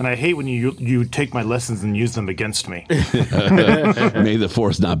 And I hate when you take my lessons and use them against me. May the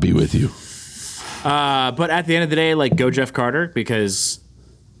force not be with you. But at the end of the day, like, go Jeff Carter, because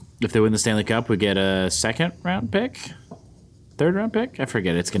if they win the Stanley Cup, we get a third round pick. I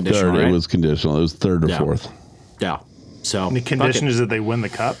forget. It's conditional. Third. Right? It was conditional. It was third or fourth. Yeah. So And the condition is that they win the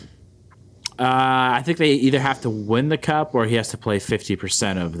cup. I think they either have to win the cup or he has to play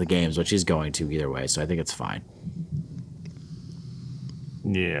 50% of the games, which he's going to either way. So I think it's fine.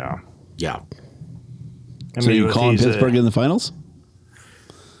 Yeah. Yeah. So you calling Pittsburgh in the finals?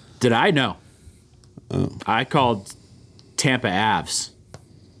 Did I? No. Oh. I called Tampa Avs.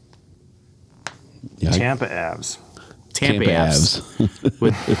 Yeah, Tampa Avs. Tampa Avs.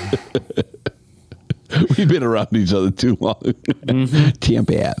 We've been around each other too long. Mm-hmm.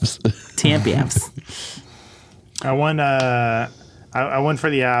 Tampa Avs. Tampa Avs. I won. I went for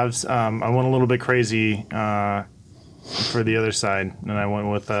the Avs. I went a little bit crazy for the other side, and I went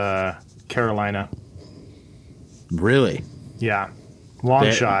with Carolina. Really? Yeah,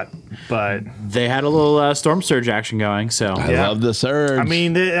 long shot, but they had a little storm surge action going. So I love the surge. I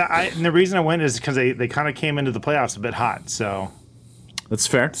mean, and the reason I went is because they kind of came into the playoffs a bit hot. So that's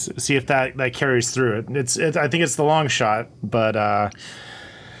fair. See if that carries through. It's I think it's the long shot, but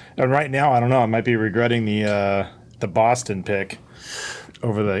and right now I don't know. I might be regretting the Boston pick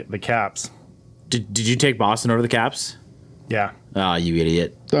over the Caps. Did you take Boston over the Caps? Yeah. Oh, you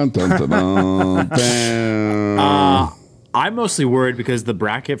idiot. Dun, dun, dun, dun, dun. I'm mostly worried because the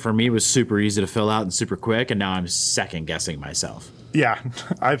bracket for me was super easy to fill out and super quick, and now I'm second guessing myself. Yeah,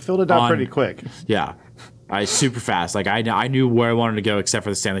 I filled it out pretty quick. Yeah, super fast. Like I knew where I wanted to go except for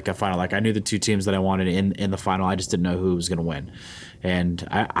the Stanley Cup final. Like I knew the two teams that I wanted in the final. I just didn't know who was going to win, and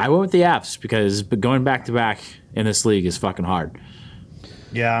I went with the Avs because going back to back in this league is fucking hard.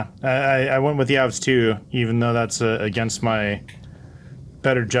 Yeah, I went with the Avs too, even though that's against my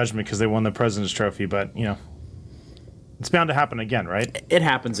better judgment because they won the President's Trophy. But you know, it's bound to happen again, right? It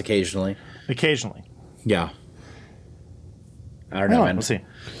happens occasionally. Occasionally. Yeah. I don't know, man. We'll see.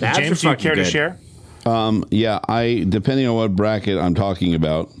 James, do you care to share? Yeah, depending on what bracket I'm talking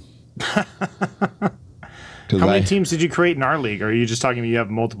about. How many teams did you create in our league? Or are you just talking about you have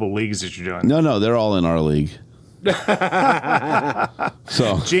multiple leagues that you're doing? No, they're all in our league.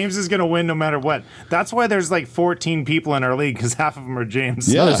 So James is going to win no matter what. That's why there's like 14 people in our league because half of them are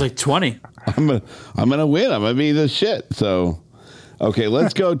James. Yeah, no, there's like 20. I'm gonna win. I'm gonna be the shit. So, okay,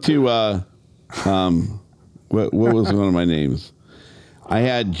 let's go to what was one of my names? I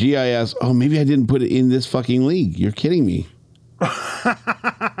had GIS. Oh, maybe I didn't put it in this fucking league. You're kidding me.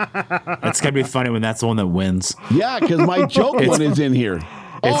 It's gonna be funny when that's the one that wins. Yeah, because my joke one is in here.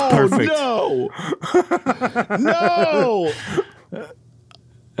 It's perfect. No.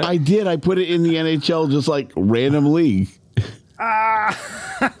 I did. I put it in the NHL, just like random league.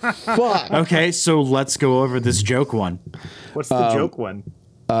 Fuck. Okay, so let's go over this joke one. What's the joke one?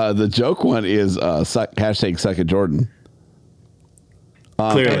 The joke one is hashtag suck at Jordan.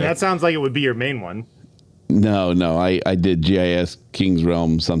 Clearly. And that sounds like it would be your main one. No. I did GIS King's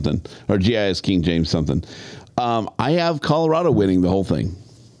Realm something or GIS King James something. I have Colorado winning the whole thing.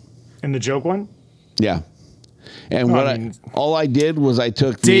 And the joke one? Yeah. And all I did was I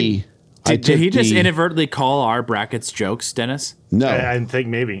took Did he just inadvertently call our brackets jokes, Dennis? No. I think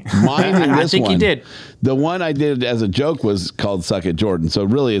maybe. Mine and this I think one. he did. The one I did as a joke was called Suck It Jordan. So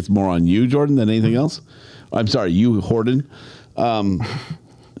really it's more on you, Jordan, than anything else. I'm sorry, you, Horton. But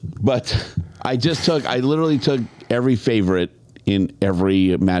I literally took every favorite in every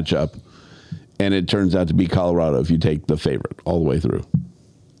matchup. And it turns out to be Colorado if you take the favorite all the way through.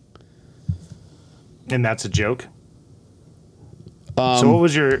 And that's a joke? So what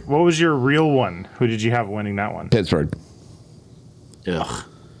was your real one? Who did you have winning that one? Pittsburgh. Ugh.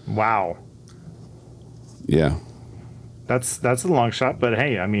 Wow. Yeah. That's a long shot, but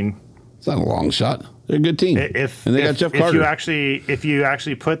hey, I mean, it's not a long shot. They're a good team. And they got Jeff Carter. If you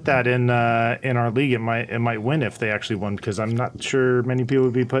actually put that in our league, it might win if they actually won because I'm not sure many people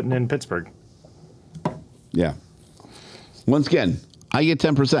would be putting in Pittsburgh. Yeah. Once again, I get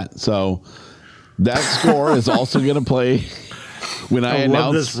 10%. So that score is also going to play when I announce. I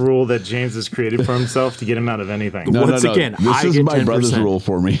love this rule that James has created for himself to get him out of anything. Once again, this is my 10%. brother's rule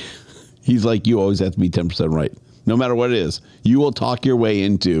for me. He's like, you always have to be 10% right. No matter what it is. You will talk your way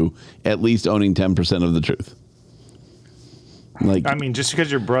into at least owning 10% of the truth. Like, I mean, just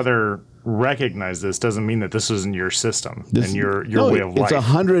because your brother recognized this doesn't mean that this isn't your system and your way of life.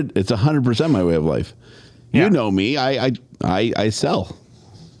 It's 100% my way of life. You know me. I sell.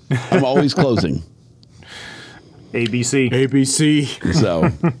 I'm always closing. ABC. ABC. So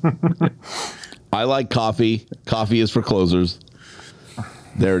I like coffee. Coffee is for closers.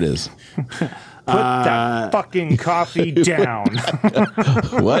 There it is. Put that fucking coffee down.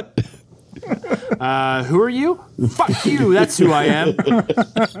 What? Who are you? Fuck you. That's who I am.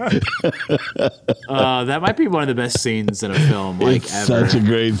 That might be one of the best scenes in a film, like It's ever. such a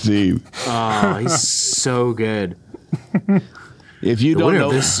great scene. Oh, he's so good. If you don't winner know,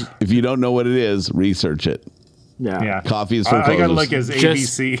 of this- if you don't know what it is, research it. Yeah. Yeah. Coffee is for I closers. gotta look as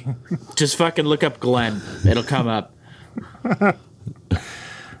Just- ABC. Just fucking look up Glenn. It'll come up.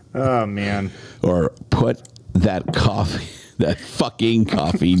 Oh man. Or put that fucking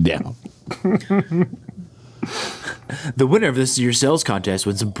coffee down. The winner of this year's sales contest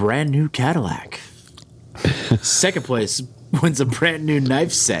wins a brand new Cadillac. Second place wins a brand new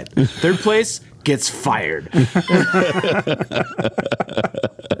knife set. Third place gets fired.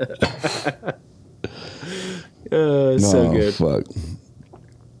 So Oh, good. Fuck.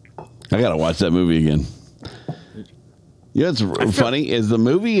 I gotta watch that movie again. You know what's funny is the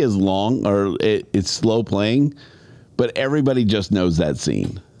movie is long or it's slow playing, but everybody just knows that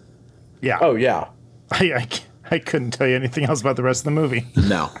scene. Yeah. Oh, yeah. I couldn't tell you anything else about the rest of the movie.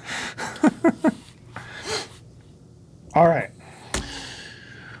 No. All right.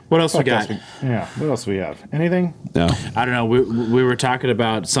 What else we got? Yeah. What else do we have? Anything? No. I don't know. We were talking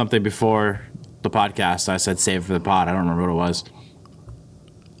about something before the podcast. I said save it for the pod. I don't remember what it was.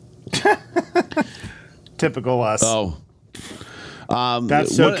 Typical us. Oh.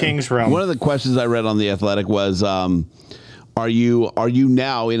 That's so King's Realm. One of the questions I read on The Athletic was, are you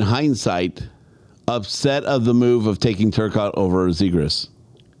now, in hindsight, upset of the move of taking Turcotte over Zegras?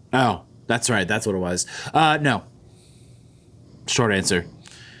 Oh, that's right. That's what it was. No. Short answer.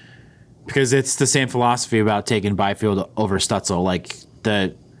 Because it's the same philosophy about taking Byfield over Stutzel. Like,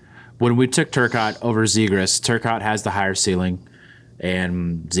 when we took Turcotte over Zegras, Turcotte has the higher ceiling,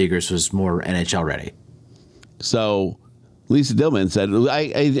 and Zegras was more NHL ready. So Lisa Dillman said,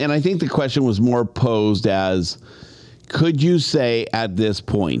 and I think the question was more posed as, could you say at this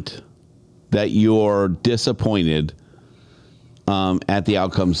point that you're disappointed at the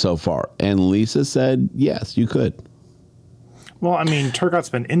outcome so far? And Lisa said, yes, you could. Well, I mean, Turcotte's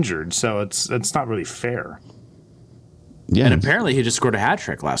been injured, so it's not really fair. Yeah. And apparently he just scored a hat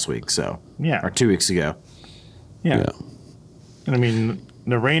trick last week, Yeah. or 2 weeks ago. Yeah. And I mean,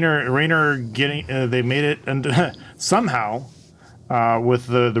 the Rainer getting they made it, and somehow with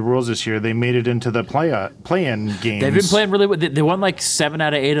the rules this year, they made it into the play-in games. They've been playing really well. They won like 7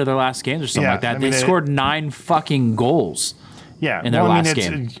 out of 8 of their last games or something Yeah, like that. I mean, they scored 9 fucking goals. Yeah, in their last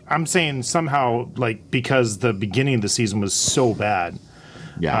game. I'm saying somehow, like, because the beginning of the season was so bad.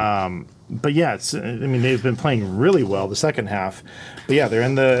 Yeah. But yeah, they've been playing really well the second half. But yeah, they're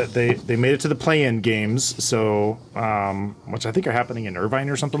in they made it to the play-in games, so which I think are happening in Irvine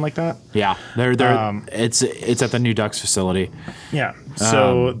or something like that. Yeah, they're it's at the new Ducks facility. Yeah,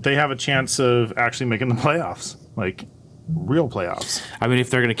 so they have a chance of actually making the playoffs, like real playoffs. I mean, if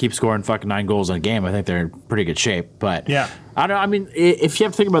they're going to keep scoring fucking 9 goals in a game, I think they're in pretty good shape. But yeah, I don't know. I mean, if you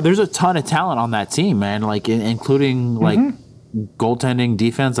have to think about it, there's a ton of talent on that team, man, like including like goaltending,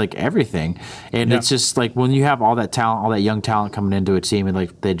 defense, like everything. And it's just like when you have all that talent, all that young talent coming into a team and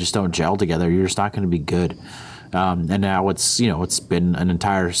like they just don't gel together, you're just not going to be good. And now it's been an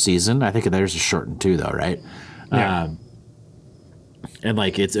entire season. I think theirs is shortened too, though, right? Yeah. And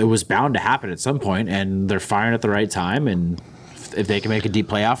like it was bound to happen at some point, and they're firing at the right time. And if they can make a deep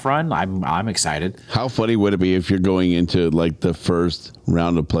playoff run, I'm excited. How funny would it be if you're going into like the first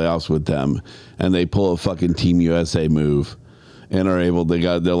round of playoffs with them and they pull a fucking Team USA move and are able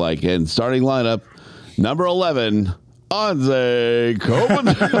they're like, and starting lineup number 11 Anze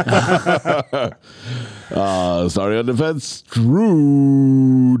Kopitar. Starting on defense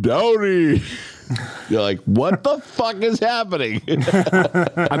Drew Doughty. You're like, what the fuck is happening?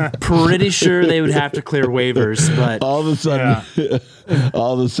 I'm pretty sure they would have to clear waivers, but all of a sudden,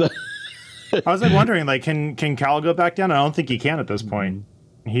 all of a sudden, I was like wondering, like, can Cal go back down? I don't think he can at this point.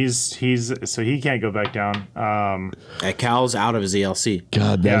 He's so he can't go back down. Cal's out of his ELC.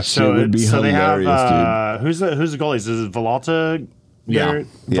 God, that Yeah, shit would be so hilarious, they have who's the goalies? Is it Villalta? Yeah.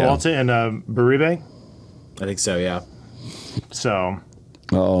 Villalta and Baribe. I think so. Yeah. So.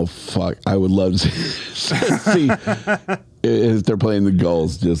 Oh fuck! I would love to see if they're playing the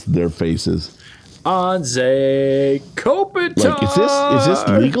goals, just their faces. Anze Kopitar. Like, is this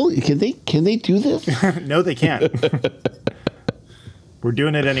legal? Can they do this? No, they can't. We're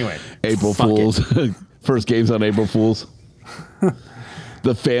doing it anyway. April Fools. First game's on April Fools.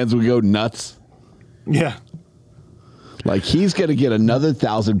 The fans would go nuts. Yeah. Like, he's gonna get another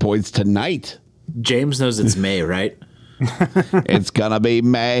 1,000 points tonight. James knows it's May, right? It's gonna be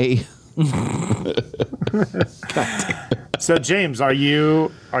May. So James, are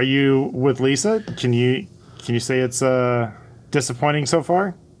you with Lisa? Can you say it's disappointing so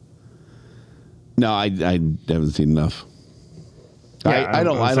far? No, I haven't seen enough. Yeah, I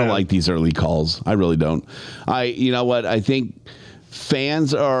don't like these early calls. I really don't. You know what? I think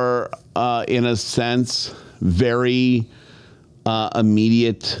fans are in a sense very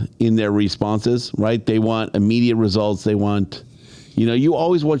immediate in their responses, right? They want immediate results. They want, you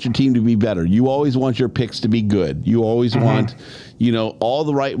always want your team to be better. You always want your picks to be good. You always want, all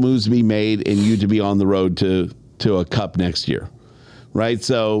the right moves to be made and you to be on the road to a cup next year, right?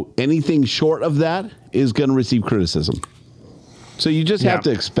 So anything short of that is going to receive criticism. So you just have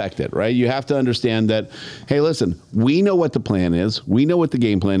to expect it, right? You have to understand that, hey, listen, we know what the plan is. We know what the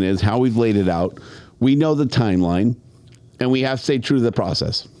game plan is, how we've laid it out. We know the timeline, and we have to stay true to the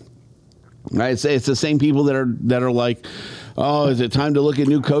process. Right? It's the same people that are like, oh, is it time to look at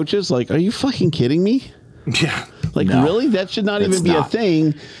new coaches? Like, are you fucking kidding me? Yeah. Like, really? That should not even be a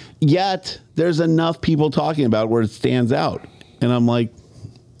thing. Yet, there's enough people talking about where it stands out. And I'm like,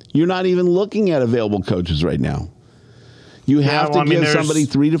 you're not even looking at available coaches right now. You have to give somebody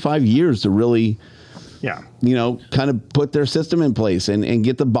 3 to 5 years to really, kind of put their system in place and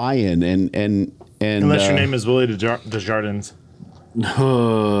get the buy-in and unless your name is Willie Desjardins.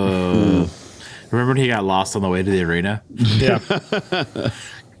 Remember when he got lost on the way to the arena? Yeah.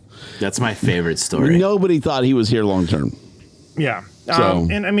 That's my favorite story. Nobody thought he was here long term. Yeah. So,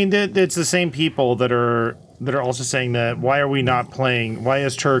 and I mean, it's the same people that are also saying that why are we not playing? Why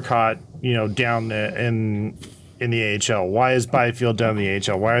is Turcotte, down in the AHL? Why is Byfield down in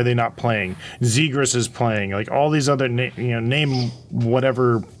the AHL? Why are they not playing? Zegras is playing. Like all these other, name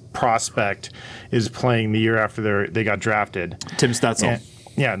whatever prospect is playing the year after they got drafted. Tim Stutzel.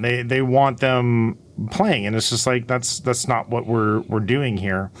 Yeah, they want them playing, and it's just like that's not what we're doing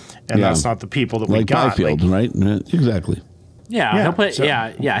here, and that's not the people that we got. Byfield, right? Exactly. Yeah, he'll play.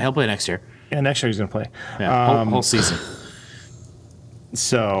 He'll play next year. Yeah, next year he's gonna play. Yeah, whole season.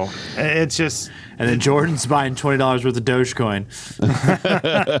 So it's just. And then Jordan's buying $20 worth of Dogecoin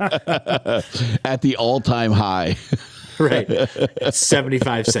at the all-time high. Right,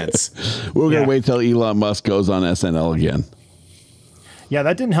 75 cents. We're gonna wait till Elon Musk goes on SNL again. Yeah,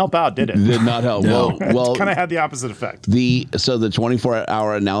 that didn't help out, did it? Did not help. No. Well, kind of had the opposite effect. So the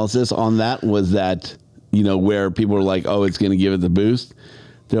 24-hour analysis on that was that where people were like, oh, it's going to give it the boost.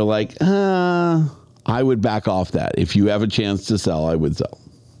 They're like, I would back off that. If you have a chance to sell, I would sell.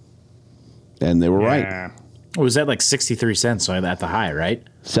 And they were right. Was that like 63 cents at the high, right?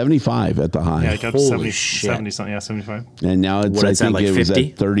 75 at the high. Yeah, it got Holy 70 something. Yeah, 75. And now it's, I think it was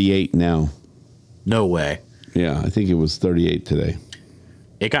 50? at 38 now. No way. Yeah, I think it was 38 today.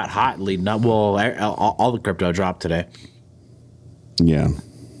 It got hot leading up. Well, all the crypto dropped today. Yeah.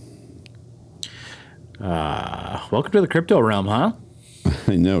 Welcome to the crypto realm, huh?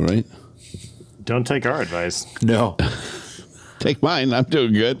 I know, right? Don't take our advice. No. Take mine. I'm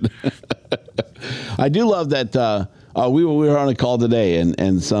doing good. I do love that we were on a call today,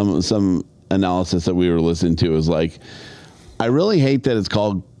 and some analysis that we were listening to was like, I really hate that it's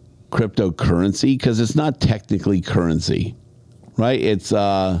called cryptocurrency because it's not technically currency, right? It's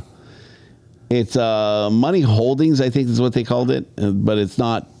money holdings, I think is what they called it, but it's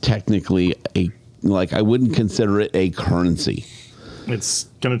not technically I wouldn't consider it a currency. It's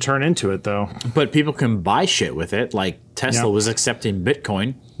going to turn into it, though. But people can buy shit with it. Like Tesla was accepting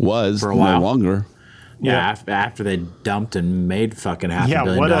Bitcoin. For a while. No longer. Yeah, after they dumped and made fucking $500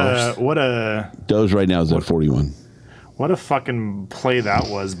 million. What a Doge right now is at 41. What a fucking play that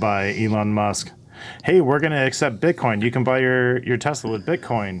was by Elon Musk. Hey, we're going to accept Bitcoin. You can buy your Tesla with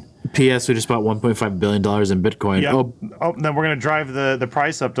Bitcoin. P.S. We just bought $1.5 billion in Bitcoin. Yep. Oh, then we're going to drive the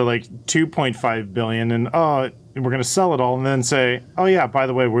price up to like $2.5 billion, and we're going to sell it all, and then say, oh yeah, by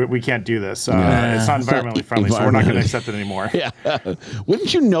the way, we can't do this. It's not environmentally friendly, so we're not going to accept it anymore. Yeah.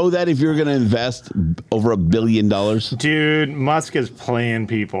 Wouldn't you know that if you're going to invest over $1 billion? Dude, Musk is playing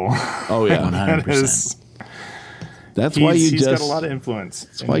people. Oh yeah, 100%. That's why he's got a lot of influence.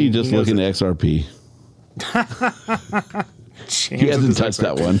 That's why you just look into XRP. He hasn't touched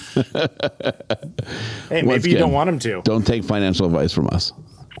that one. Hey, maybe you don't want him to. Don't take financial advice from us.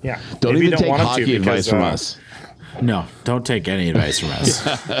 Yeah. Don't even take hockey advice from us. No, don't take any advice from us.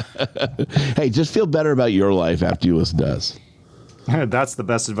 Hey, just feel better about your life after you listen to us. That's the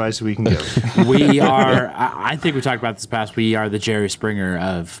best advice we can give. We are, I think we talked about this past, we are the Jerry Springer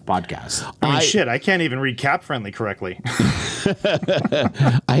of podcasts. I mean, shit, I can't even read Cap Friendly correctly.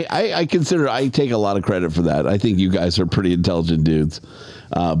 I consider I take a lot of credit for that. I think you guys are pretty intelligent dudes.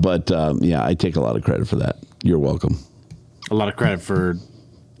 But I take a lot of credit for that. You're welcome. A lot of credit for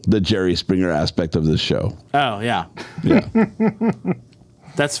the Jerry Springer aspect of this show. Oh, yeah. Yeah.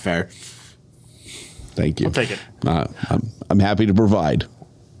 That's fair. Thank you. I'll take it. I'm happy to provide.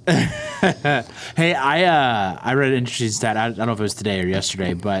 Hey, I read an interesting stat. I don't know if it was today or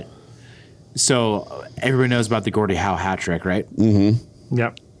yesterday, but so everybody knows about the Gordie Howe hat trick, right? Mm-hmm.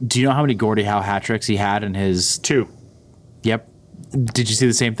 Yep. Do you know how many Gordie Howe hat tricks he had in his 2? Yep. Did you see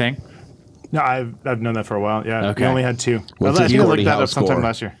the same thing? No, I've known that for a while. Yeah. Okay. We only had 2. What's I his think I Gordie looked that Howe up sometime score?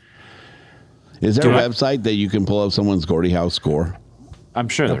 last year. Is there a website that you can pull up someone's Gordie Howe score? I'm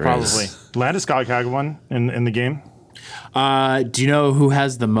sure there Probably. is. Landeskog had one in the game. Do you know who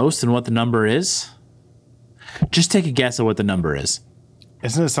has the most and what the number is? Just take a guess at what the number is.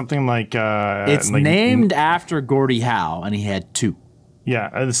 Isn't it something like... It's named after Gordie Howe, and he had 2. Yeah,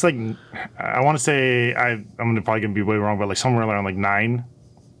 it's like... I want to say... I'm probably going to be way wrong, but like somewhere around like 9.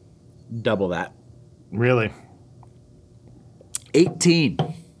 Double that. Really? 18.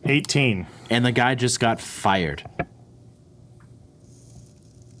 18. And the guy just got fired.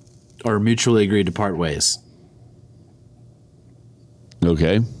 Or mutually agreed to part ways.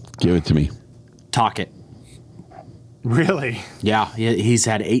 Okay. Give it to me. Talk it. Really? Yeah, he's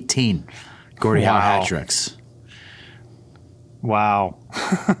had 18 Gordie Howe Wow. hat tricks. Wow.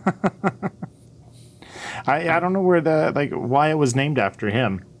 I don't know where why it was named after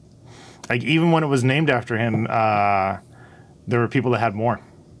him. Like even when it was named after him, there were people that had more.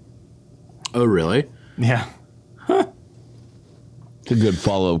 Oh, really? Yeah. It's a good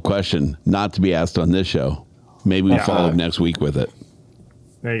follow-up question, not to be asked on this show. Maybe we follow up next week with it.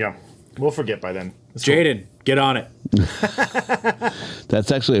 There you go. We'll forget by then. That's Jaden, get on it.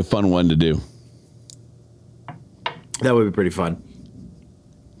 That's actually a fun one to do. That would be pretty fun.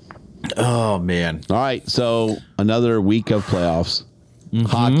 Oh, man. All right, so another week of playoffs.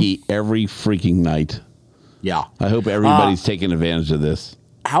 Hockey every freaking night. Yeah. I hope everybody's taking advantage of this.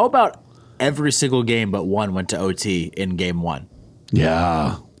 How about every single game but one went to OT in game 1?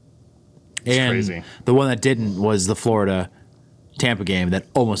 Yeah. And crazy. the one that didn't was the Florida Tampa game that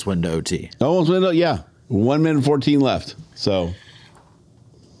almost went to OT. Almost went out, yeah. 1 minute 14 left. So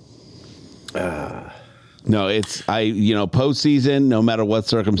no, it's postseason, no matter what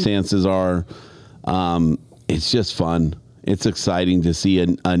circumstances are, it's just fun. It's exciting to see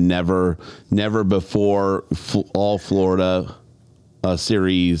a never before all Florida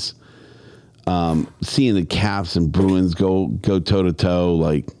series. Seeing the Caps and Bruins go toe to toe,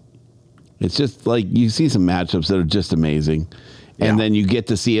 like it's just like you see some matchups that are just amazing. And then you get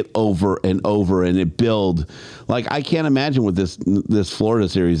to see it over and over, and it build. Like I can't imagine what this Florida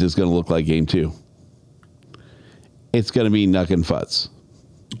series is going to look like game 2. It's going to be knuck and futz.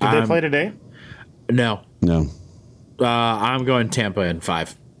 Did they play today? No. No, I'm going Tampa in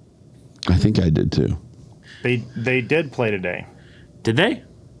 5. I think I did too. They did play today. Did they?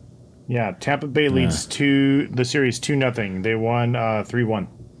 Yeah, Tampa Bay leads the series 2-0. They won 3-1.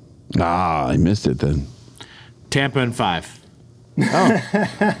 I missed it then. Tampa in 5. Oh.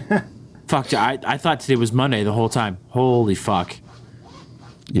 Fuck, I thought today was Monday the whole time. Holy fuck.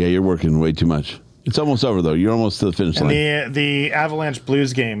 Yeah, you're working way too much. It's almost over though. You're almost to the finish line. And the Avalanche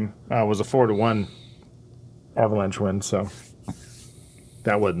Blues game was a 4-1 Avalanche win, so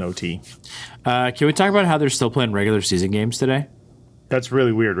that wasn't OT. Can we talk about how they're still playing regular season games today? That's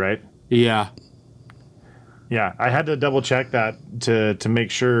really weird, right? Yeah. Yeah, I had to double check that to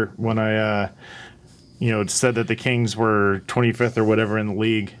make sure when I said that the Kings were 25th or whatever in the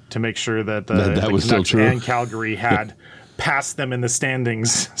league, to make sure that the was still Canucks true. and Calgary had passed them in the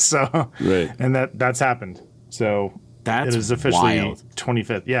standings. So Right. and that's happened. So That's it is officially wild.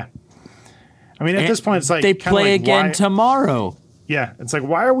 25th. Yeah. I mean, at this point, it's like they kinda play like, again why- tomorrow. Yeah, it's like,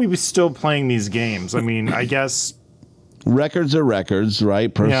 why are we still playing these games? I mean, I guess Records are records,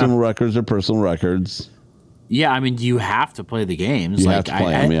 right? Personal records are personal records. Yeah, I mean, you have to play the games. You like, have to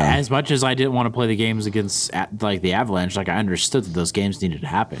play 'em, yeah. As much as I didn't want to play the games against the Avalanche, like I understood that those games needed to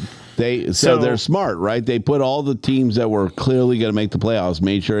happen. So they're smart, right? They put all the teams that were clearly going to make the playoffs,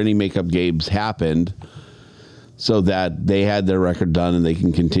 made sure any makeup games happened, so that they had their record done and they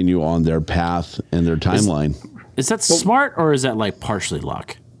can continue on their path and their timeline. Is that smart or is that like partially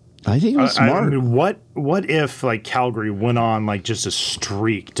luck? I think it was I smart. mean, what if like Calgary went on like just a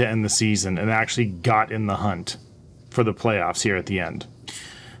streak to end the season and actually got in the hunt for the playoffs here at the end?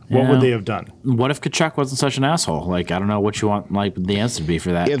 What would they have done? What if Kachuk wasn't such an asshole? Like, I don't know what you want like the answer to be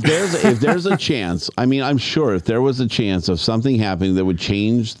for that. If there's a chance, I mean, I'm sure if there was a chance of something happening that would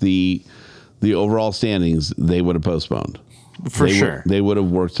change the overall standings, they would have postponed. For sure. They would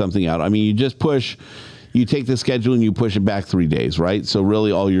have worked something out. I mean, you take the schedule and you push it back 3 days, right? So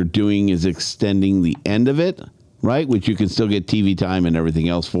really all you're doing is extending the end of it, right? Which you can still get TV time and everything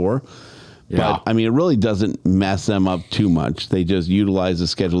else for. Yeah. But, I mean, it really doesn't mess them up too much. They just utilize the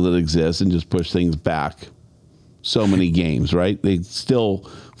schedule that exists and just push things back so many games, right? They still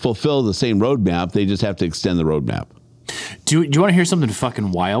fulfill the same roadmap. They just have to extend the roadmap. Do you want to hear something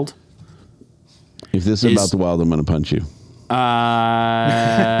fucking wild? If this is about the Wild, I'm going to punch you.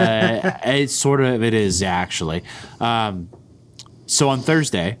 It is actually. So on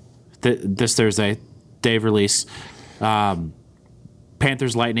Thursday, this Thursday, day of release,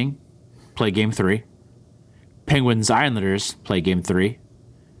 Panthers Lightning play Game 3. Penguins Islanders play Game 3.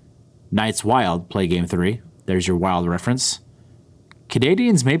 Knights Wild play Game 3. There's your Wild reference.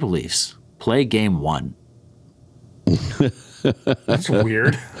 Canadiens Maple Leafs play Game 1. That's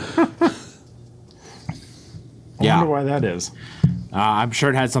weird. I wonder why that is. I'm sure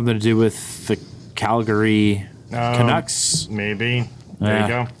it had something to do with the Calgary Canucks. Maybe. There you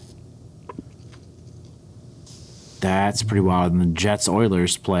go. That's pretty wild. And the Jets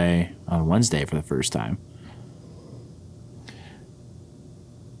Oilers play on Wednesday for the first time.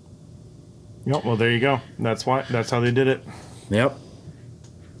 Yep, well, there you go. That's how they did it. Yep.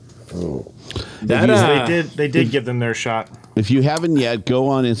 They did give them their shot. If you haven't yet, go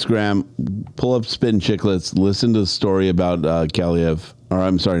on Instagram, pull up Spin Chicklets, listen to the story about Kaliev, or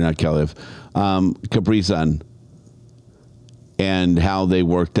I'm sorry, not Kaliev, Capri Sun, and how they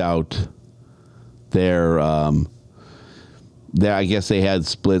worked out their I guess they had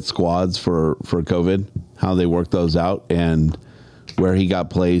split squads for COVID, how they worked those out, and where he got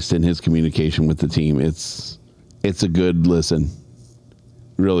placed in his communication with the team. It's a good listen.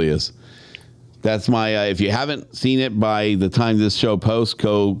 It really is. That's my. If you haven't seen it by the time this show posts,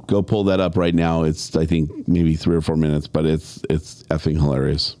 go pull that up right now. It's, I think, maybe 3 or 4 minutes, but it's effing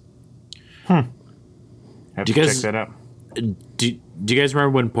hilarious. Have to check that out. Do you guys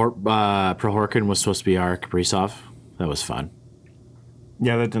remember when Prohorkin was supposed to be our Kaprizov? That was fun.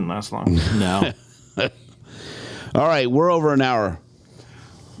 Yeah, that didn't last long. No. All right, we're over an hour.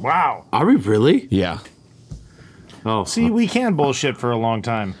 Wow. Are we really? Yeah. Oh, see, we can bullshit for a long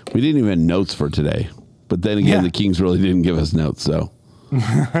time. We didn't even have notes for today. But then again, the Kings really didn't give us notes, so.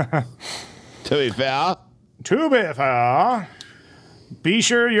 To be fair. Be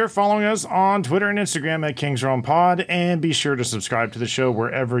sure you're following us on Twitter and Instagram at Kings Realm Pod, and be sure to subscribe to the show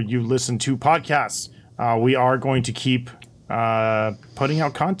wherever you listen to podcasts. We are going to keep putting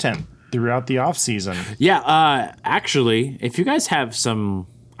out content throughout the off season. Yeah, actually, if you guys have some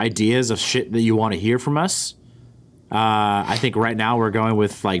ideas of shit that you want to hear from us, I think right now we're going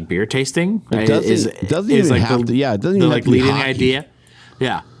with like beer tasting. It doesn't even have to. Yeah, it doesn't even have to be leading hockey. idea.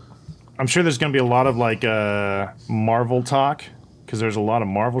 Yeah, I'm sure there's going to be a lot of like Marvel talk because there's a lot of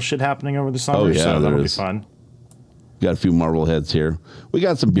Marvel shit happening over the summer. Oh, yeah, so that'll be is. fun. Got a few Marvel heads here. We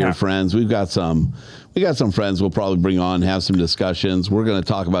got some beer friends. We got some friends we'll probably bring on, have some discussions. We're going to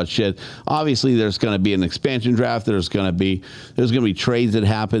talk about shit. Obviously, there's going to be an expansion draft. There's going to be trades that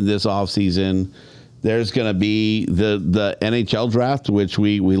happen this offseason. There's going to be the NHL draft, which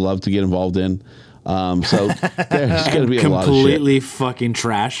we love to get involved in. So there's going to be a lot of shit. Completely fucking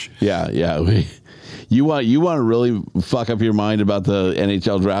trash. Yeah. You want to really fuck up your mind about the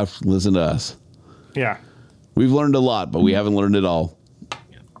NHL draft? Listen to us. Yeah. We've learned a lot, but we haven't learned it all.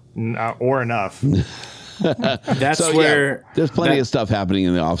 Or enough. That's where there's plenty of stuff happening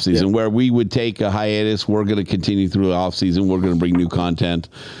in the off season where we would take a hiatus. We're going to continue through the off season. We're going to bring new content,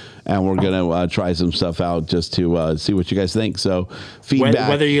 and we're going to try some stuff out just to see what you guys think. So feedback,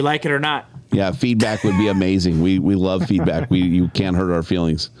 whether you like it or not. Yeah, feedback would be amazing. We love feedback. You can't hurt our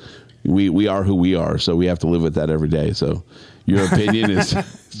feelings. We are who we are, so we have to live with that every day. So your opinion is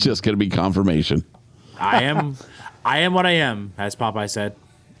just going to be confirmation. I am what I am, as Popeye said.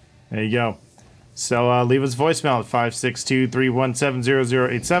 There you go. So leave us a voicemail at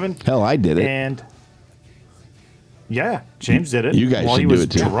 562-317-0087. Hell, I did it. And yeah, James did it. You guys while should he do was it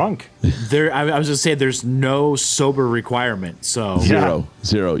too. Drunk. I was going to say there's no sober requirement. So Zero.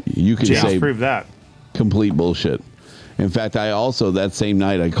 You can James say proved that. Complete bullshit. In fact, I also that same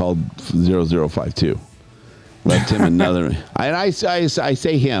night I called 0052. Left him another. I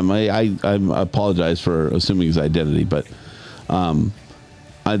say him. I apologize for assuming his identity, but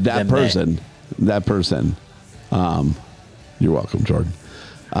that person. You're welcome, Jordan.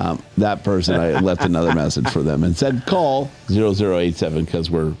 That person, I left another message for them and said, call 0087 because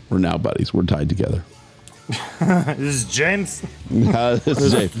we're now buddies. We're tied together. This is James. This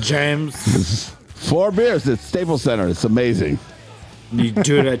is James. 4 beers at Staples Center. It's amazing. You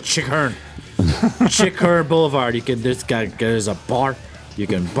do it at Chickern. Chick-Hur Boulevard. There's a bar. You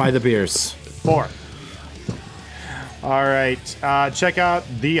can buy the beers. 4. All right. Check out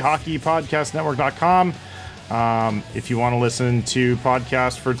thehockeypodcastnetwork.com. If you want to listen to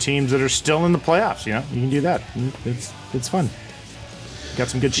podcasts for teams that are still in the playoffs, you can do that. It's fun. Got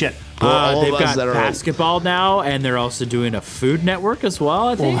some good shit. They've got basketball now, and they're also doing a food network as well,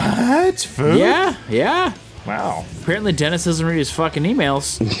 I think. What? Food? Yeah. Wow. Apparently Dennis doesn't read his fucking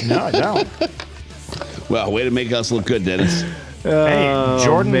emails. No, I don't. Well, way to make us look good, Dennis. Hey,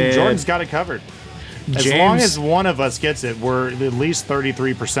 Jordan. man. Jordan's got it covered. As James- long as one of us gets it, we're at least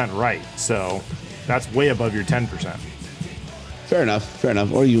 33% right. So that's way above your 10%. Fair enough.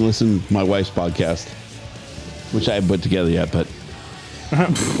 Or you listen to my wife's podcast, which I haven't put together yet, but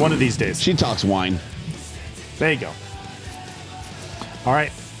One of these days. she talks wine. There you go. All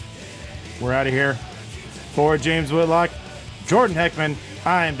right. We're out of here. For James Whitlock, Jordan Heckman,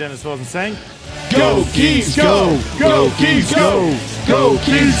 I am Dennis Wilson saying, Go, Keys, go! Go, Keys, go! Go,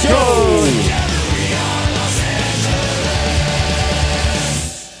 Keys, go!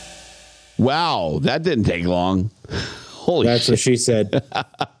 Wow, that didn't take long. Holy That's shit. what she said.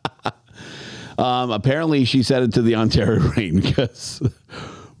 Apparently, she said it to the Ontario Reign because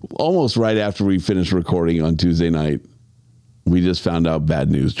almost right after we finished recording on Tuesday night, we just found out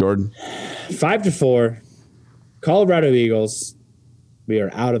bad news. Jordan? 5-4. Colorado Eagles. We are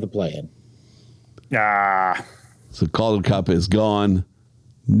out of the play-in. So Calder Cup is gone.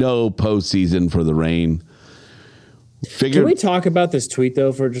 No postseason for the Reign. Can we talk about this tweet,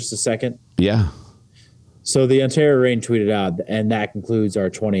 though, for just a second? Yeah. So the Ontario Reign tweeted out, and that concludes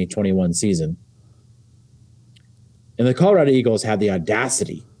our 2021 season. And the Colorado Eagles had the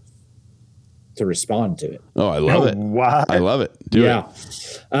audacity to respond to it. Oh, I love it. What? I love it. Do it.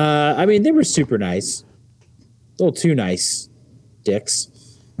 I mean, they were super nice. A little too nice, dicks.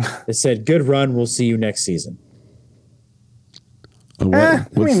 They said, good run. We'll see you next season.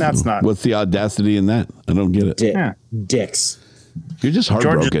 That's not. What's the audacity in that? I don't get it. Dicks. You're just George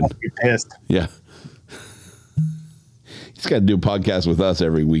heartbroken. must be pissed. Yeah. He's got to do a podcast with us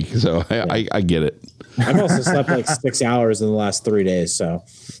every week, so I get it. I've also slept like 6 hours in the last 3 days, so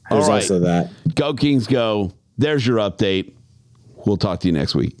there's All right. also that. Go Kings, go. There's your update. We'll talk to you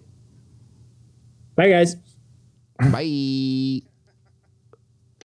next week. Bye, guys. Bye.